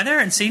 gone by there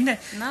and seen it?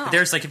 No.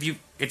 There's if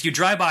you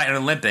drive by an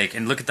Olympic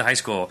and look at the high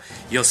school,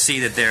 you'll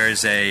see that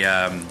there's a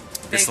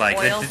it's Big like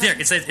oil thing?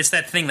 it's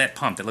that thing that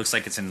pumped. It looks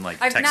like it's in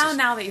Texas.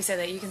 Now that you say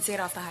that, you can see it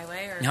off the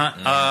highway or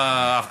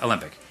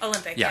Olympic.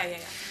 Olympic. Yeah.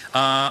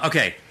 Yeah.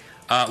 Okay.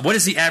 What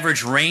is the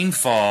average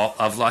rainfall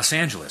of Los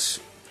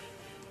Angeles?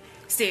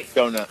 Steve.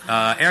 Donut.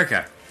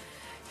 Erica.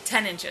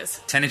 10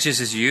 inches. 10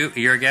 inches is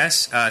your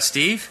guess.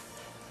 Steve.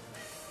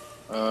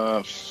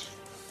 4.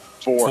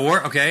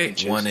 4. Okay.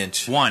 Inches. 1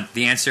 inch. 1.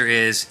 The answer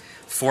is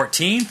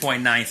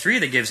 14.93.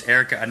 That gives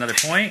Erica another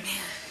point.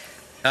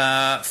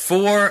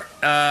 For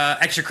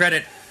extra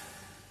credit,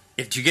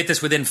 if you get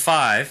this within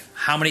 5,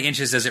 how many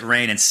inches does it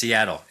rain in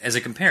Seattle as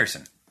a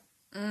comparison?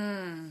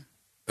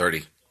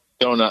 30.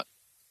 Donut.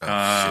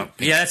 Oh,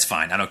 shoot. Yeah, that's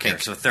fine. I don't care.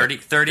 Pink. So 30.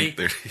 30.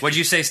 30. What'd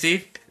you say,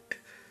 Steve?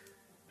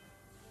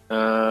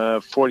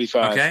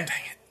 45. Okay.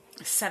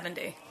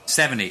 70.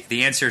 70.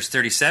 The answer is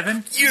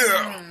 37.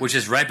 Yeah. Which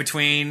is right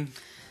between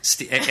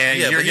your but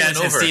you guess went and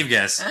over. Steve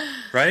guess.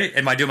 Right?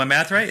 Am I doing my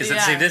math right? Is that the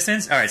Yeah. same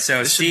distance? All right, so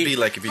This should Steve, be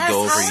like if you Hess,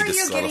 go over, how you are you getting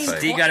disqualify.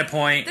 Steve got a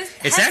point. This-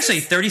 It's Hess actually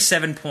is-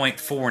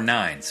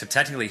 37.49. So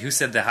technically, who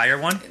said the higher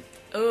one?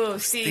 Ooh,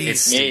 Steve.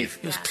 It's Me. Steve.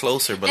 He was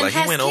closer, but And like he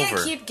Hess went can't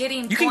over. keep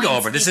getting You can go points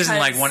over. This isn't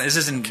like because- one. This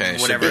isn't Okay, it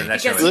should whatever be.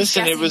 that show Because is.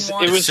 Listen, it guessing was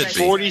one it was should be.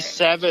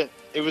 47.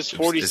 It was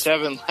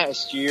 47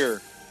 last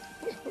year.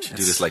 Should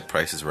do this like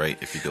Price is Right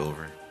if you go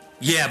over.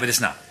 Yeah, but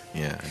it's not.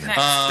 Yeah.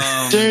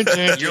 I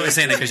know. You're only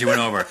saying that because you went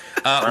over.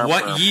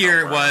 What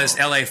year was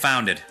LA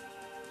founded?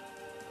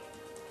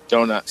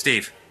 Donut.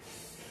 Steve.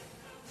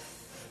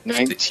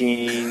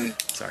 1916.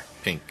 Sorry.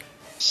 Pink.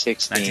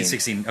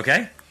 1916.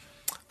 Okay.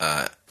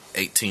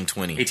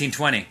 1820.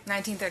 1820.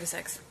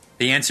 1936.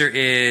 The answer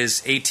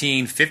is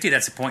 1850.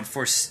 That's a point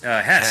for Hess.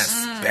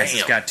 Hess. Hess has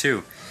Damn. got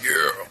 2.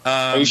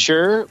 Are you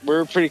sure?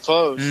 We're pretty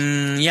close.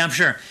 Yeah, I'm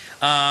sure.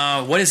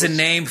 What is the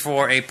name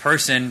for a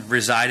person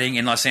residing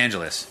in Los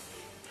Angeles?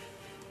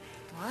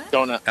 What?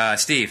 Donut.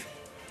 Steve.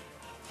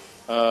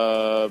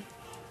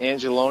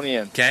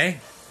 Angelonian. Okay.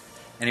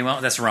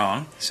 Anyone? That's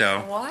wrong. So,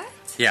 What?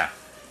 yeah.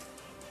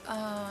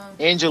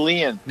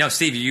 Angelian. No,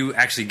 Steve, you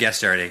actually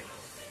guessed already.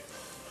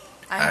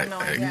 I have no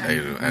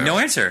idea. I No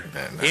don't- answer.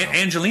 No.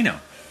 Angelino.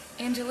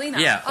 Angelina.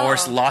 Yeah, oh. or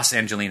Los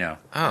Angelino.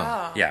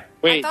 Oh. Yeah.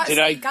 Wait, thought did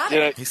I Steve got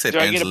did I, it. He said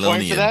did I get a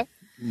point for Angelonian. that?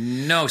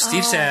 No,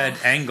 Steve said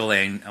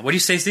angling. What do you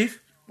say, Steve?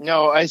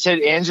 No, I said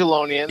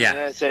Angelonian, Yeah. and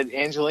I said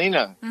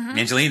Angelina.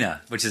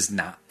 Angelina, which is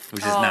not.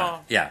 Which is Oh.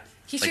 not. Yeah.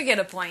 He Like- should get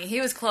a point. He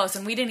was close,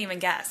 and we didn't even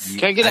guess.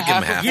 Can I get a I'd give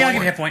him half? half Yeah, I'll a give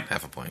point. you a point.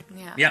 Half a point.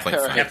 Yeah. Yeah, Point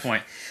five. that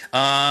point.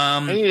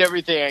 I need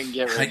everything I can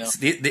get right now.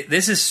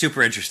 This is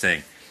super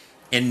interesting.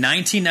 In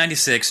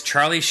 1996,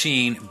 Charlie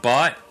Sheen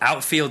bought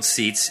outfield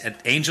seats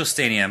at Angel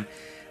Stadium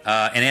in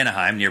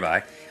Anaheim,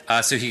 nearby,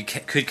 so he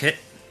could.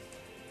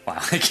 Wow,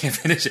 I can't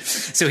finish it.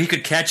 So he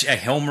could catch a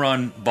home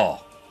run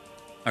ball.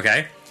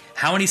 Okay,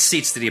 how many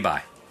seats did he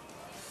buy?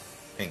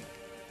 Pink.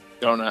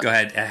 Donut. Go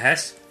ahead,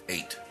 Hess.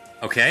 8.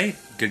 Okay,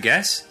 good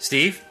guess,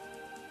 Steve.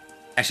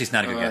 Actually, it's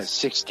not a good guess.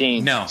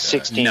 16. No,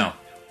 16. no.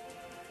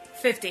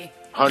 50.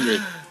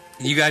 100.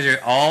 You guys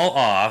are all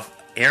off.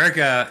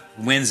 Erica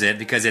wins it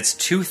because it's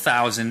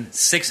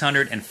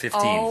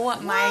 2,615.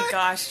 Oh my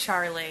gosh,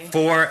 Charlie.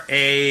 For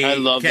a, I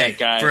love that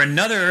guy. For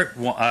another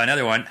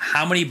one,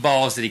 how many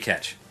balls did he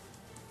catch?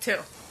 2.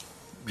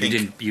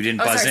 Pink. You didn't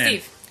Oh, buzz sorry,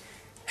 in. Steve.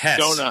 Hess.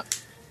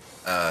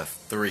 Donut.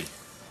 3.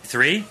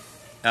 3.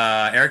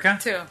 Erica.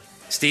 2.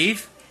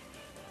 Steve.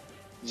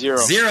 0.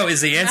 0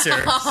 is the answer.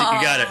 You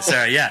got it.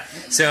 Sorry. Yeah.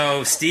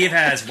 So Steve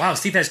has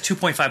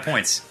 2.5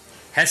 points.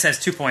 Hess has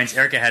 2 points.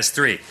 Erica has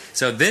 3.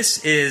 So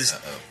this is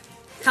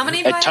How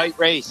many do A I tight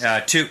race.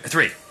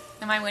 3.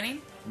 Am I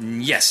winning?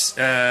 Yes.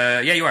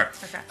 Yeah, you are.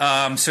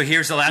 Okay. So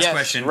here's the last Yes,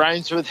 question.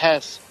 rhymes with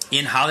Hess.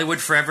 In Hollywood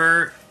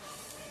Forever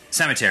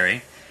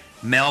Cemetery,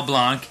 Mel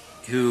Blanc,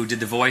 who did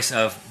the voice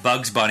of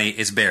Bugs Bunny,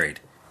 is buried.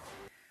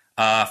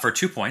 For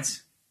 2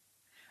 points.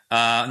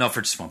 No, for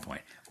just 1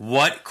 point.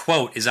 What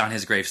quote is on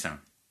his gravestone?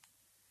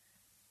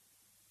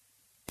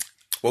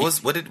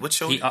 What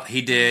show?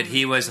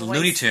 He was Voice.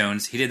 Looney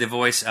Tunes. He did the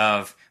voice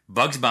of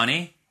Bugs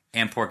Bunny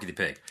and Porky the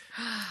Pig.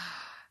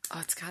 Oh,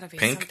 it's got to be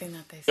Pink? something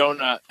that they say.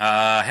 Donut.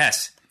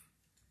 Hess.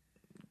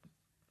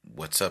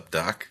 What's up,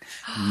 Doc?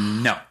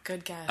 No.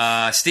 Good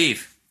guess.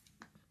 Steve.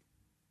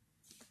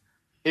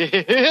 No,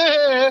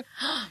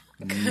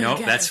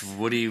 guess. that's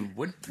Woody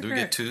Wood. Do we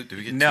get 2? Do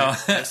we get No,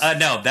 2?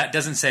 no, that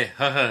doesn't say.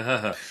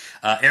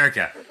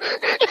 Erica.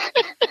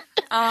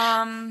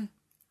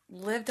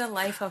 Lived a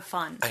life of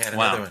fun. I got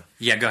Wow. another one.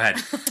 Yeah, go ahead.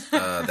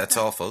 That's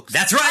all, folks.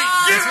 That's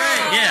right. That's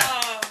right.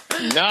 Yeah.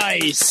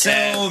 Nice. So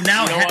Hess.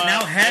 now, You know what?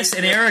 now Hess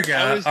and I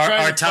Erica was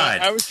trying are to tied.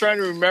 I was trying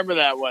to remember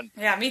that one.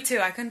 Yeah, me too.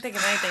 I couldn't think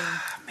of anything.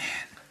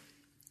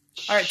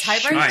 All right,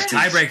 tiebreaker? All right,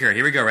 tiebreaker.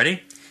 Here we go.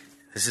 Ready?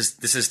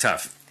 This is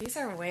tough. These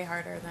are way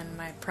harder than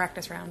my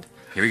practice round.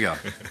 Here we go.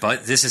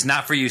 But this is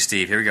not for you,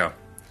 Steve. Here we go.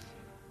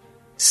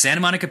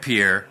 Santa Monica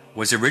Pier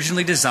was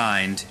originally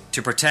designed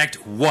to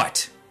protect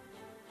what?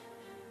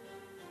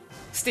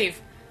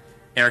 Steve,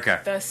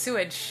 Erica. the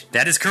sewage.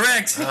 That is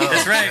correct.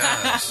 That's right.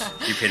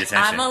 You paid attention.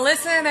 I'm a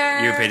listener.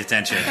 You paid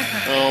attention.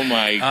 Oh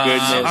my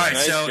goodness. All right,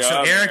 Nice so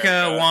job,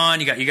 Erica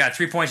won. You got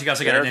 3 points. You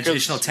also got an Erica's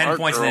additional 10 smart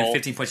points and then girl.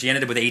 15 points. You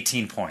ended up with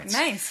 18 points.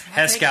 Nice. I'll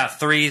Hess take got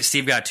 3.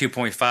 Steve got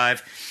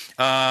 2.5.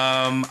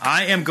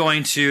 I am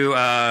going to.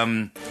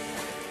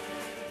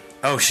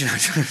 Oh shit!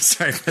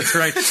 Sorry, that's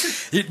right.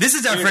 This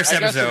is our Dude, first I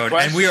got some episode,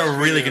 and we are questions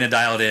for really you. going to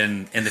dial it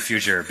in the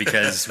future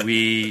because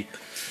we.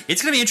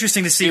 It's going to be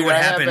interesting to see Dude, what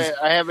I have happens.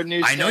 I have a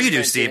new I know you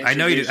do, segment to Steve. I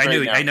know you do.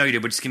 introduce right I know you do.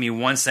 But just give me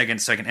 1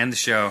 second so I can end the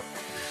show.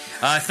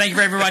 Thank you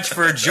very much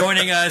for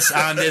joining us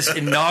on this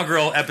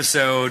inaugural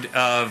episode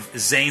of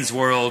Zane's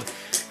World.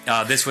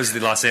 This was the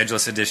Los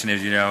Angeles edition,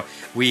 as you know.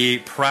 We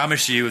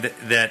promise you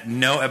that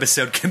no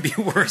episode can be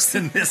worse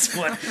than this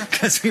one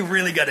because we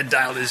really got to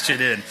dial this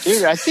shit in.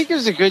 Dude, I think it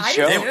was a good I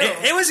show. do.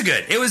 It was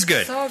good. It was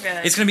good. So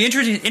good. It's going to be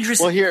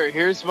interesting. Well,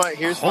 here's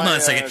Hold my, on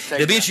a second.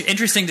 It'll be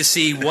interesting to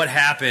see what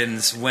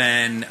happens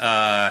when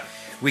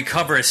we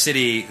cover a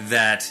city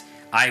that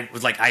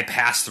I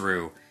pass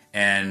through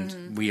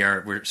and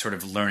we're sort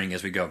of learning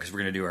as we go because we're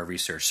going to do our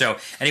research. So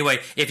anyway,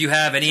 if you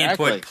have any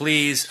input,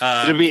 please.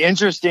 It'll be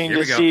interesting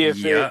to see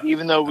if,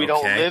 even though we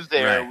don't Okay. live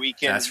there, Right. we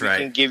can That's right.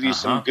 we can give you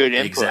some good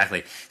input.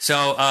 Exactly.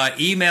 So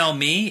email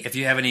me if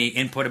you have any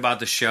input about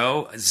the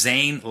show,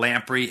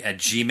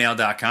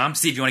 zanelamprey@gmail.com.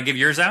 Steve, you want to give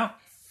yours out?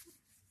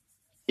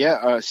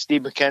 Yeah,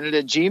 Steve McKenna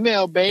at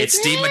Gmail, baby. It's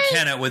Steve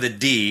McKenna with a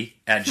D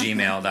at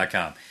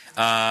gmail.com.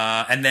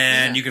 And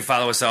then you can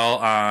follow us all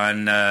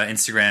on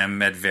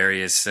Instagram at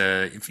various,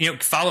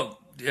 follow,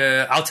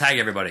 I'll tag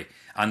everybody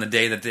on the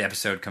day that the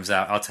episode comes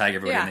out. I'll tag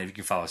everybody and you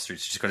can follow us through.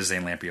 Just go to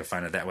Zane Lamprey. You'll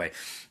find it that way.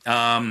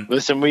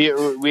 Listen, we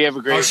have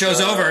a great. Our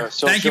show's over.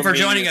 Thank you for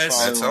joining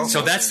us. That's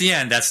that's the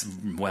end. That's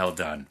well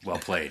done. Well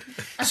played.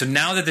 So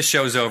now that the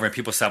show's over and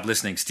people stop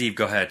listening, Steve,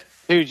 go ahead.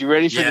 Dude, you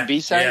ready for the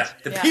B-sides?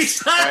 Yeah, the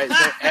B-sides. All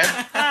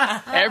right,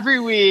 so every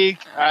week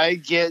I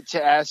get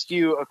to ask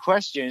you a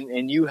question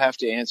and you have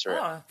to answer it.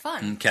 Oh,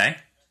 fun. Okay.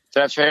 Is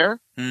that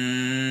fair?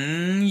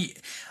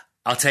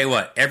 I'll tell you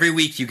what. Every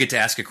week you get to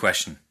ask a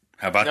question.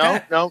 How about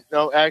that?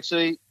 No.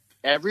 Actually,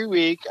 every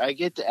week I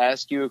get to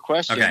ask you a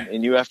question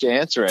and you have to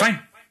answer it.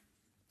 Fine.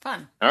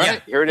 Fun. All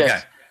right, here it is.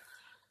 Okay.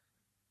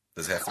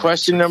 Does it have to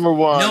Question number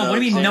one. No, what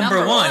do you mean number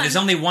number one? one. There's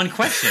only one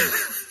question.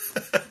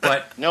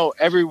 But No,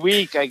 every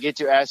week I get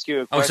to ask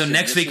you a question. so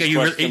next This week is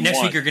next question week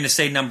one. you're going to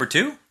say number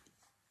two?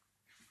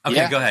 Okay,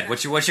 Yeah. go ahead.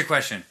 What's your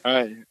question? All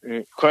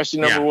right.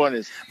 Question number one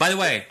is. By the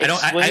way,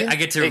 I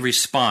get to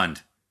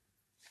respond.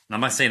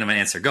 I'm not saying I'm an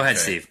answer. Go ahead,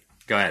 Steve.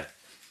 Go ahead.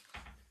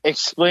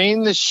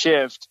 Explain the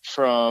shift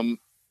from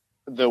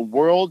the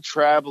world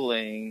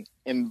traveling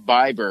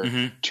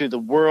imbiber to the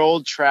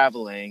world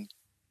traveling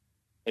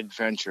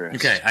adventurous.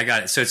 Okay, I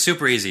got it. So it's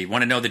super easy.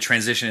 Want to know the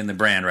transition in the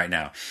brand right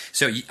now.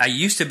 So I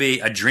used to be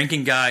a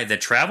drinking guy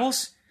that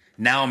travels.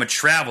 Now I'm a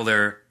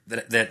traveler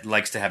that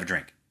likes to have a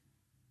drink.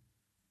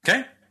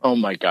 Okay? Oh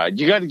my God.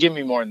 You got to give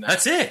me more than that.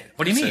 That's it.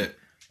 What do you mean?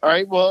 All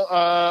right. Well,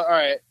 all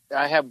right.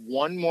 I have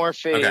one more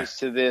phase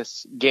to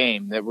this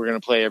game that we're going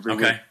to play every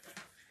week. Okay.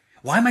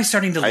 Why am I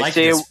starting to like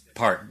say this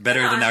part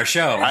better than our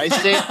show? I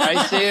say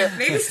it.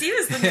 Maybe Steve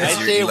is the I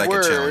new say You a like a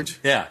word. challenge.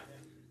 Yeah.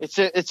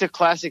 It's a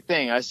classic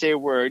thing. I say a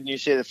word, and you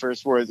say the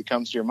first word that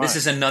comes to your mind. This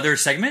is another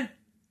segment?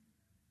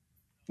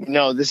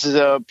 No, this is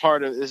a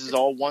part of. This is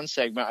all one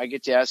segment. I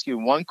get to ask you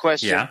one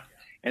question,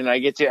 and I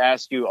get to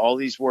ask you all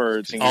these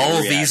words. And get a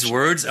All reaction. these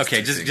words?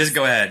 Okay, just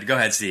go ahead. Go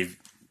ahead, Steve.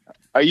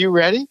 Are you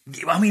ready?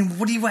 I mean,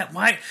 what do you want?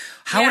 Why?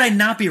 How would I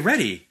not be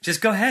ready? Just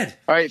go ahead.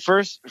 All right.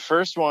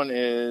 First one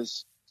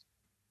is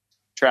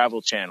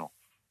Travel Channel.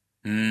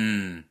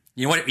 You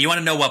want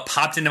to know what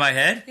popped into my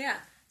head? Yeah.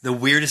 The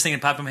weirdest thing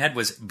that popped in my head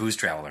was Booze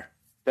Traveler.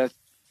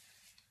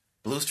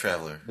 Blues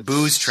Traveler.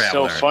 Booze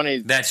Traveler. So funny.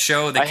 That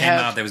show that I came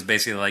have- out that was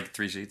basically like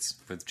 3 Sheets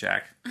with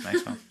Jack.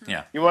 Nice one.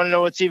 Yeah. You want to know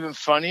what's even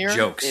funnier?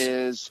 Jokes.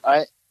 Is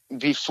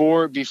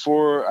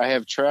before I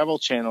have Travel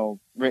Channel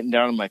written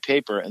down on my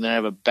paper, and then I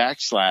have a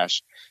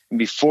backslash, and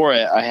before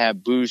it I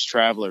have Booze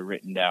Traveler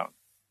written down.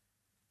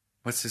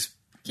 What's this?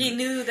 He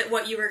knew that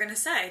what you were going to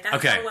say. That's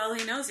Okay. how well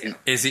he knows you.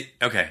 Is he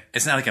okay?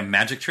 It's not like a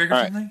magic trick or All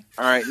right. something.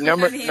 All right,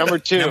 number two. Number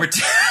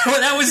two. Well,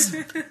 that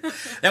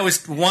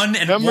was one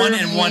and one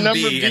and one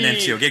number B and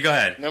then two. Okay, go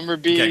ahead. Number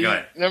B. Okay, go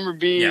ahead. Number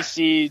B, Yeah.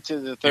 C to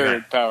the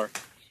third Go ahead.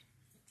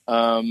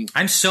 power.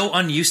 I'm so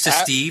unused to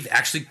Steve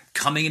actually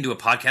coming into a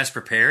podcast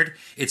prepared.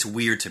 It's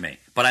weird to me,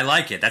 but I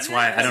like it. That's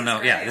why I don't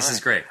know. Yeah, this is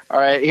great. All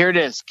right, here it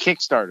is.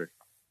 Kickstarter.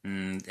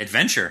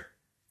 Adventure.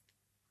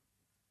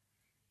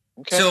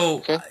 Okay. So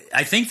okay.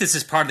 I think this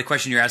is part of the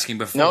question you're asking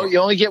before. No, you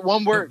only get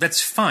one word.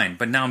 That's fine,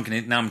 but now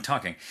I'm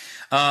talking.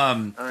 All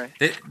right.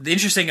 The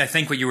interesting, I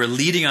think, what you were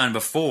leading on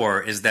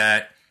before is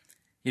that,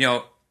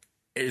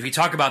 if we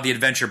talk about the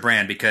adventure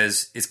brand,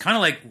 because it's kind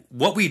of like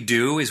what we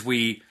do is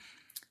we,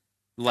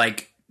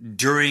 like,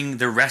 during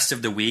the rest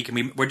of the week, I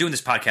mean, we're doing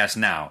this podcast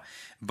now,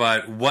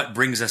 but what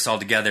brings us all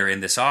together in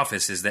this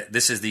office is that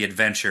this is the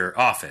adventure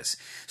office.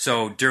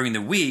 So during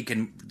the week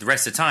and the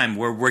rest of the time,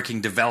 we're working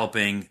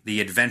developing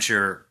the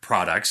adventure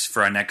products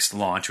for our next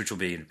launch, which will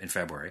be in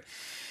February.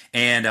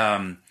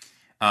 And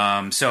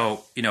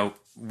so,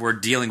 we're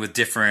dealing with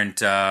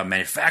different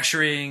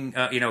manufacturing,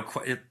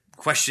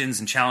 questions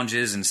and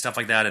challenges and stuff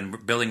like that,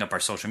 and building up our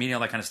social media,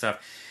 all that kind of stuff.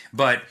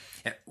 But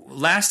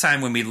last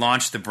time when we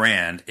launched the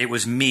brand, it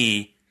was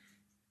me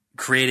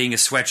creating a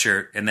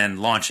sweatshirt and then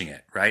launching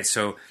it, right?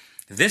 So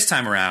this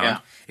time around,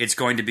 it's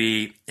going to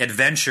be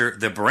Adventure,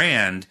 the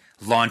brand,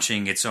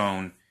 launching its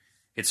own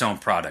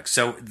product.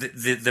 So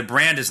the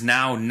brand is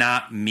now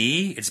not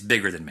me; it's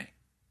bigger than me.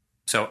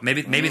 So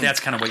maybe that's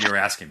kind of what you're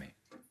asking me.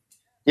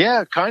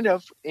 Yeah, kind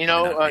of.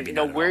 Maybe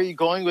not Where at are you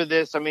going with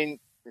this? I mean,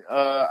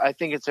 I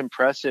think it's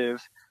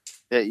impressive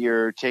that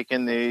you're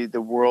taking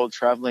the world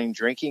traveling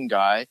drinking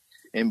guy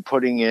and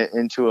putting it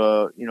into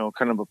a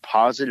kind of a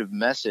positive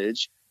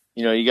message.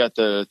 You got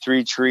the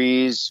 3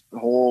 trees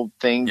whole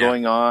thing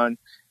going on.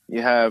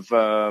 You have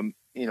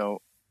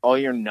all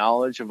your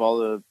knowledge of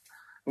all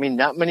I mean,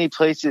 not many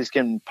places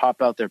can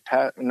pop out their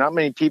not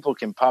many people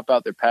can pop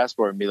out their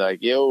passport and be like,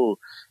 "Yo,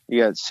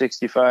 you got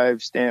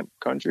 65 stamp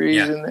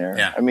countries in there."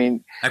 Yeah. I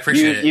mean, I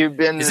appreciate it. You've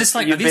been. Is this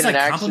like, you've are these been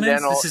like an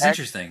compliments? This is accidental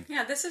interesting.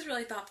 Yeah, this is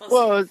really thoughtful.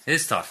 Well, It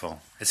is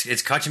thoughtful.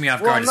 It's catching me off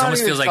Well, guard. It not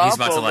almost even feels like he's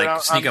about to thoughtful, like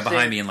but sneak I'm up behind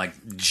saying- me and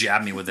like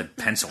jab me with a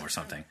pencil or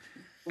something.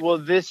 well,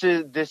 this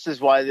is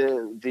why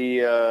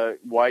the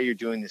why you're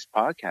doing this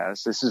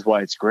podcast. This is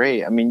why it's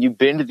great. I mean, you've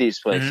been to these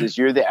places.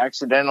 You're the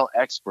accidental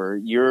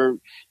expert. You're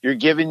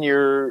giving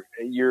your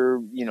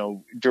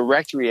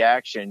direct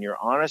reaction, your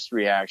honest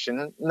reaction,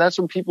 and that's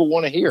what people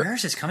want to hear. Where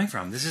is this coming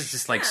from? This is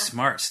just like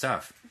smart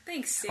stuff.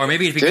 Thanks, Steve. Or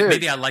maybe Dude.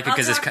 maybe I like it I'll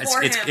because talk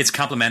for him. it's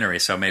complimentary.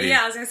 So maybe.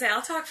 Yeah, I was gonna say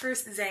I'll talk for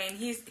Zane.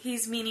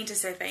 He's meaning to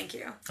say thank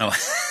you. Oh,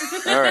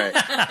 All right.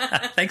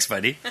 thanks,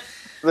 buddy.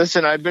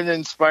 Listen, I've been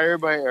inspired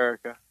by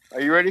Erica. Are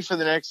you ready for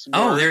the next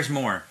Oh, word? there's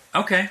more.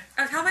 Okay.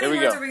 How many There we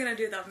words go. are we gonna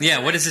do though? Yeah.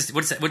 What is this?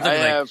 What's that? What does I it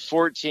look like? have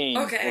 14.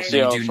 Okay. We'll see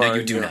No, how you do, far no,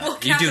 you I do get. not. We'll You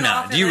cap do it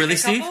not. off Do you in, like, really, a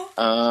Steve?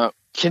 couple?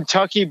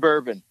 Kentucky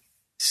bourbon.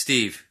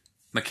 Steve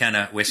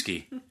McKenna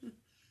whiskey.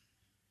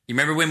 You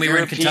remember when we were in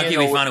European Kentucky?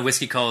 We old- found a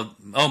whiskey called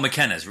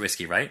McKenna's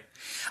whiskey, right?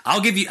 I'll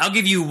give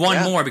you one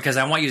Yeah. more because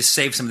I want you to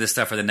save some of this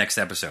stuff for the next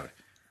episode.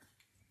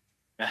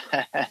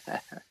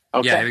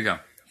 Okay. Yeah, here we go.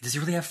 Does he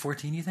really have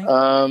 14? You think?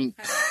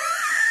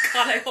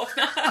 God, I hope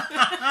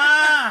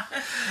not.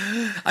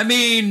 I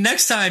mean,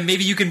 next time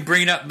maybe you can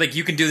bring it up. Like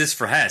you can do this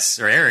for Hess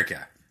or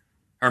Erica,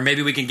 or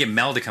maybe we can get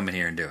Mel to come in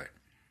here and do it.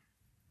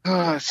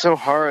 It's so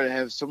hard. I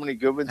have so many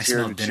good ones I here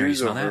smell to dinner. You choose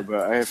smell over, that? but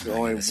I have Oh,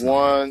 only yeah, I smell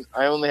one.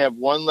 I only have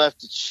one left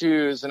to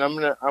choose, and I'm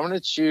gonna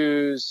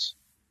choose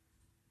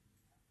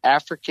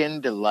African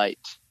Delight.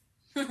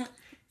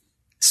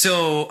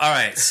 So, all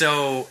right.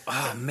 So,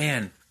 oh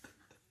man,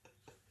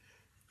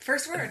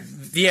 First word.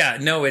 yeah,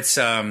 no, it's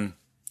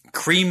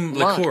cream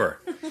Come on. liqueur.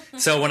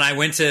 So when I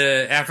went to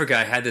Africa,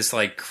 I had this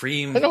like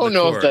cream. I don't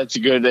know liqueur. if that's a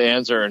good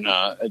answer or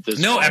not at this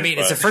No, point. I mean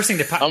it's the but first thing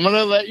to pop. I'm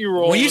gonna let you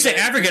roll. When you with say it.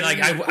 African, like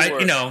I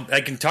Liqueur.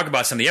 I can talk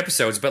about some of the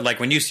episodes, but like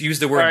when you use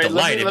the word All right,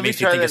 delight, let it me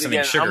makes you try think that of something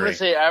again. I'm sugary. gonna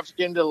say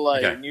African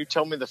Delight, Okay. and you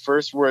tell me the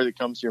first word that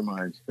comes to your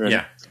mind. Ready?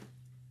 Yeah,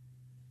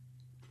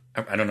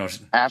 I don't know.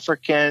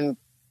 African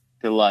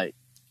Delight.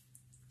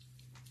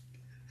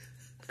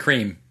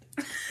 Cream.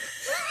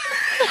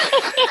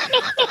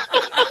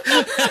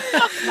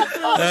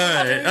 All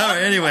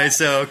right. Anyway,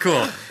 so cool.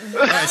 All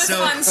right, was so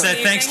fun, Steve.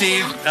 thanks, Thank Steve.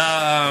 you.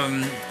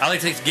 I'd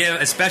like to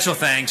give a special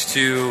thanks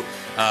to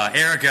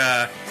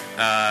Erica,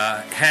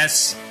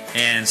 Hess,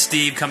 and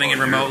Steve coming in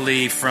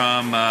remotely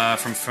from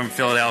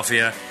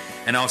Philadelphia,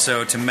 and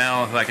also to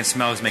Mel, who I can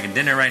smell is making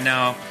dinner right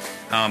now.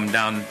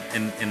 Down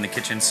in the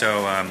kitchen,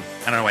 so I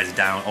don't know why it's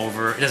down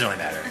over. It doesn't really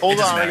matter. Hold It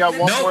doesn't on, I matter. got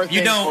one Nope, more you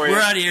thing don't. for you.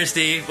 We're out of here,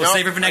 Steve. We'll Nope,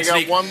 save it for I next got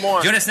week. one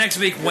more. Join us next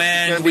week It's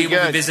when gonna we be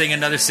will be good. visiting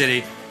another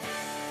city.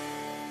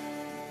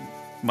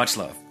 Much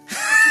love.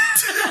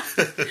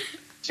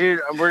 Dude,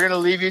 we're gonna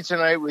leave you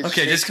tonight with.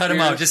 Okay, just cut him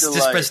out. Shakespeare's Just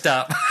Delight. press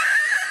stop.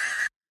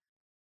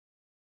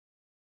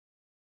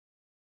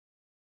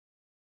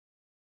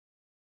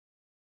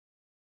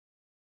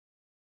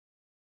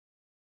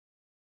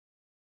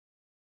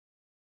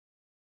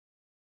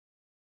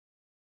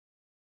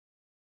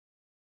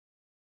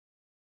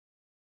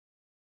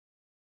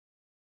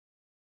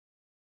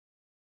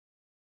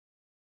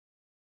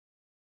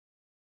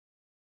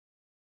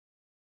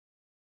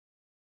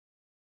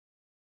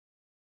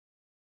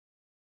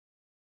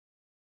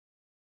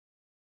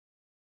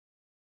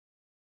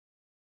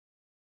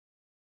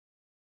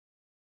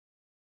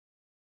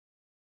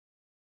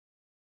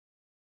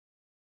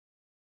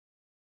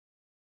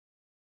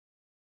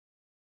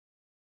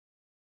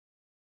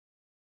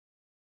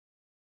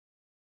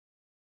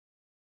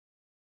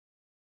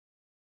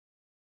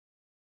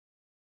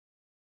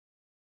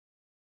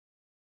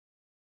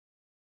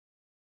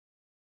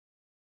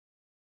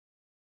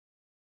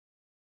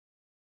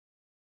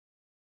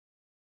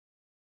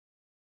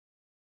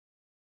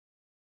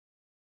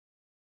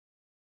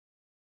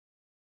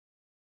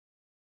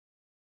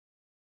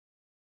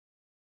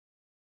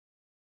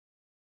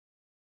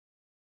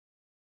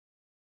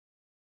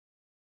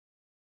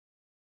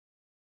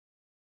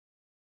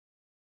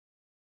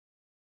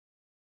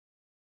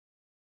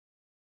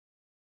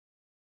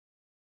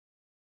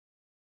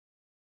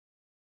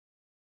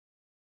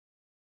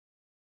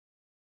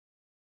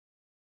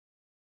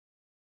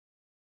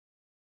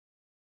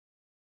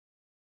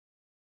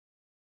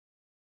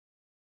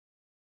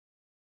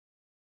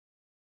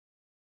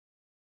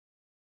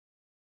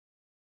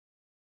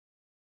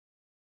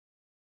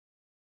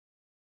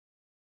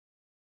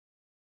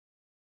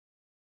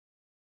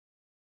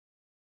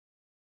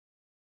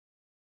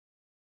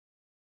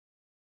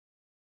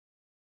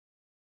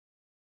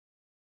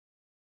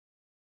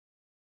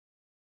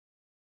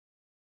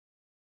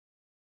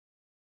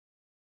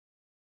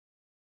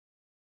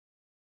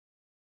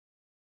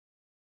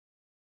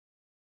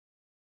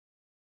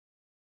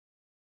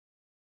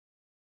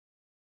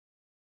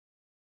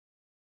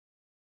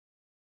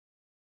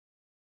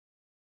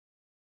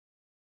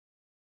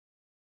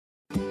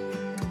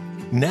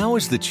 Now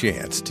is the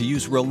chance to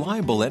use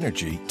reliable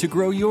energy to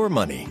grow your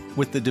money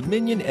with the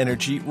Dominion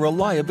Energy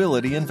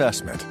Reliability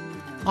Investment.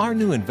 Our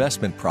new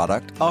investment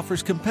product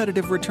offers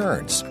competitive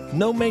returns,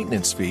 no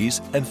maintenance fees,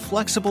 and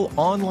flexible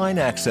online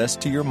access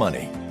to your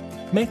money.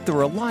 Make the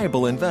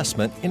reliable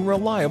investment in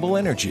reliable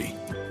energy.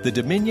 The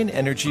Dominion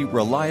Energy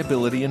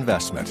Reliability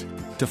Investment.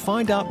 To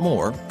find out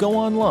more, go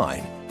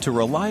online to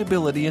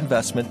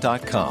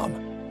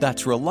reliabilityinvestment.com.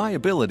 That's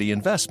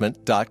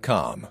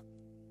reliabilityinvestment.com.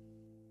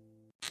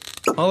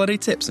 Holiday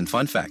tips and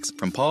fun facts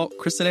from Paul,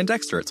 Kristen, and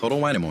Dexter at Total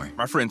Wine & More.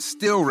 My friends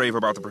still rave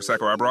about the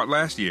Prosecco I brought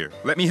last year.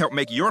 Let me help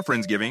make your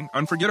Friendsgiving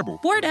unforgettable.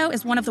 Bordeaux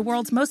is one of the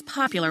world's most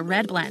popular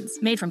red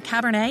blends, made from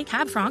Cabernet,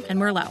 Cab Franc, and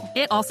Merlot.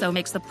 It also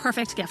makes the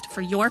perfect gift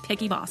for your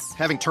picky boss.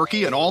 Having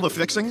turkey and all the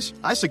fixings?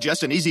 I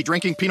suggest an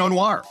easy-drinking Pinot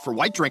Noir. For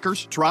white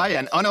drinkers, try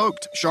an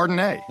unoaked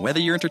Chardonnay. Whether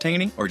you're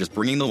entertaining or just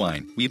bringing the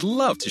wine, we'd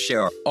love to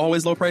share our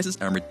always low prices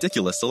and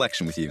ridiculous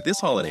selection with you this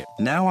holiday.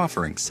 Now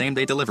offering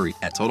same-day delivery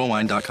at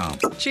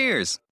TotalWine.com. Cheers!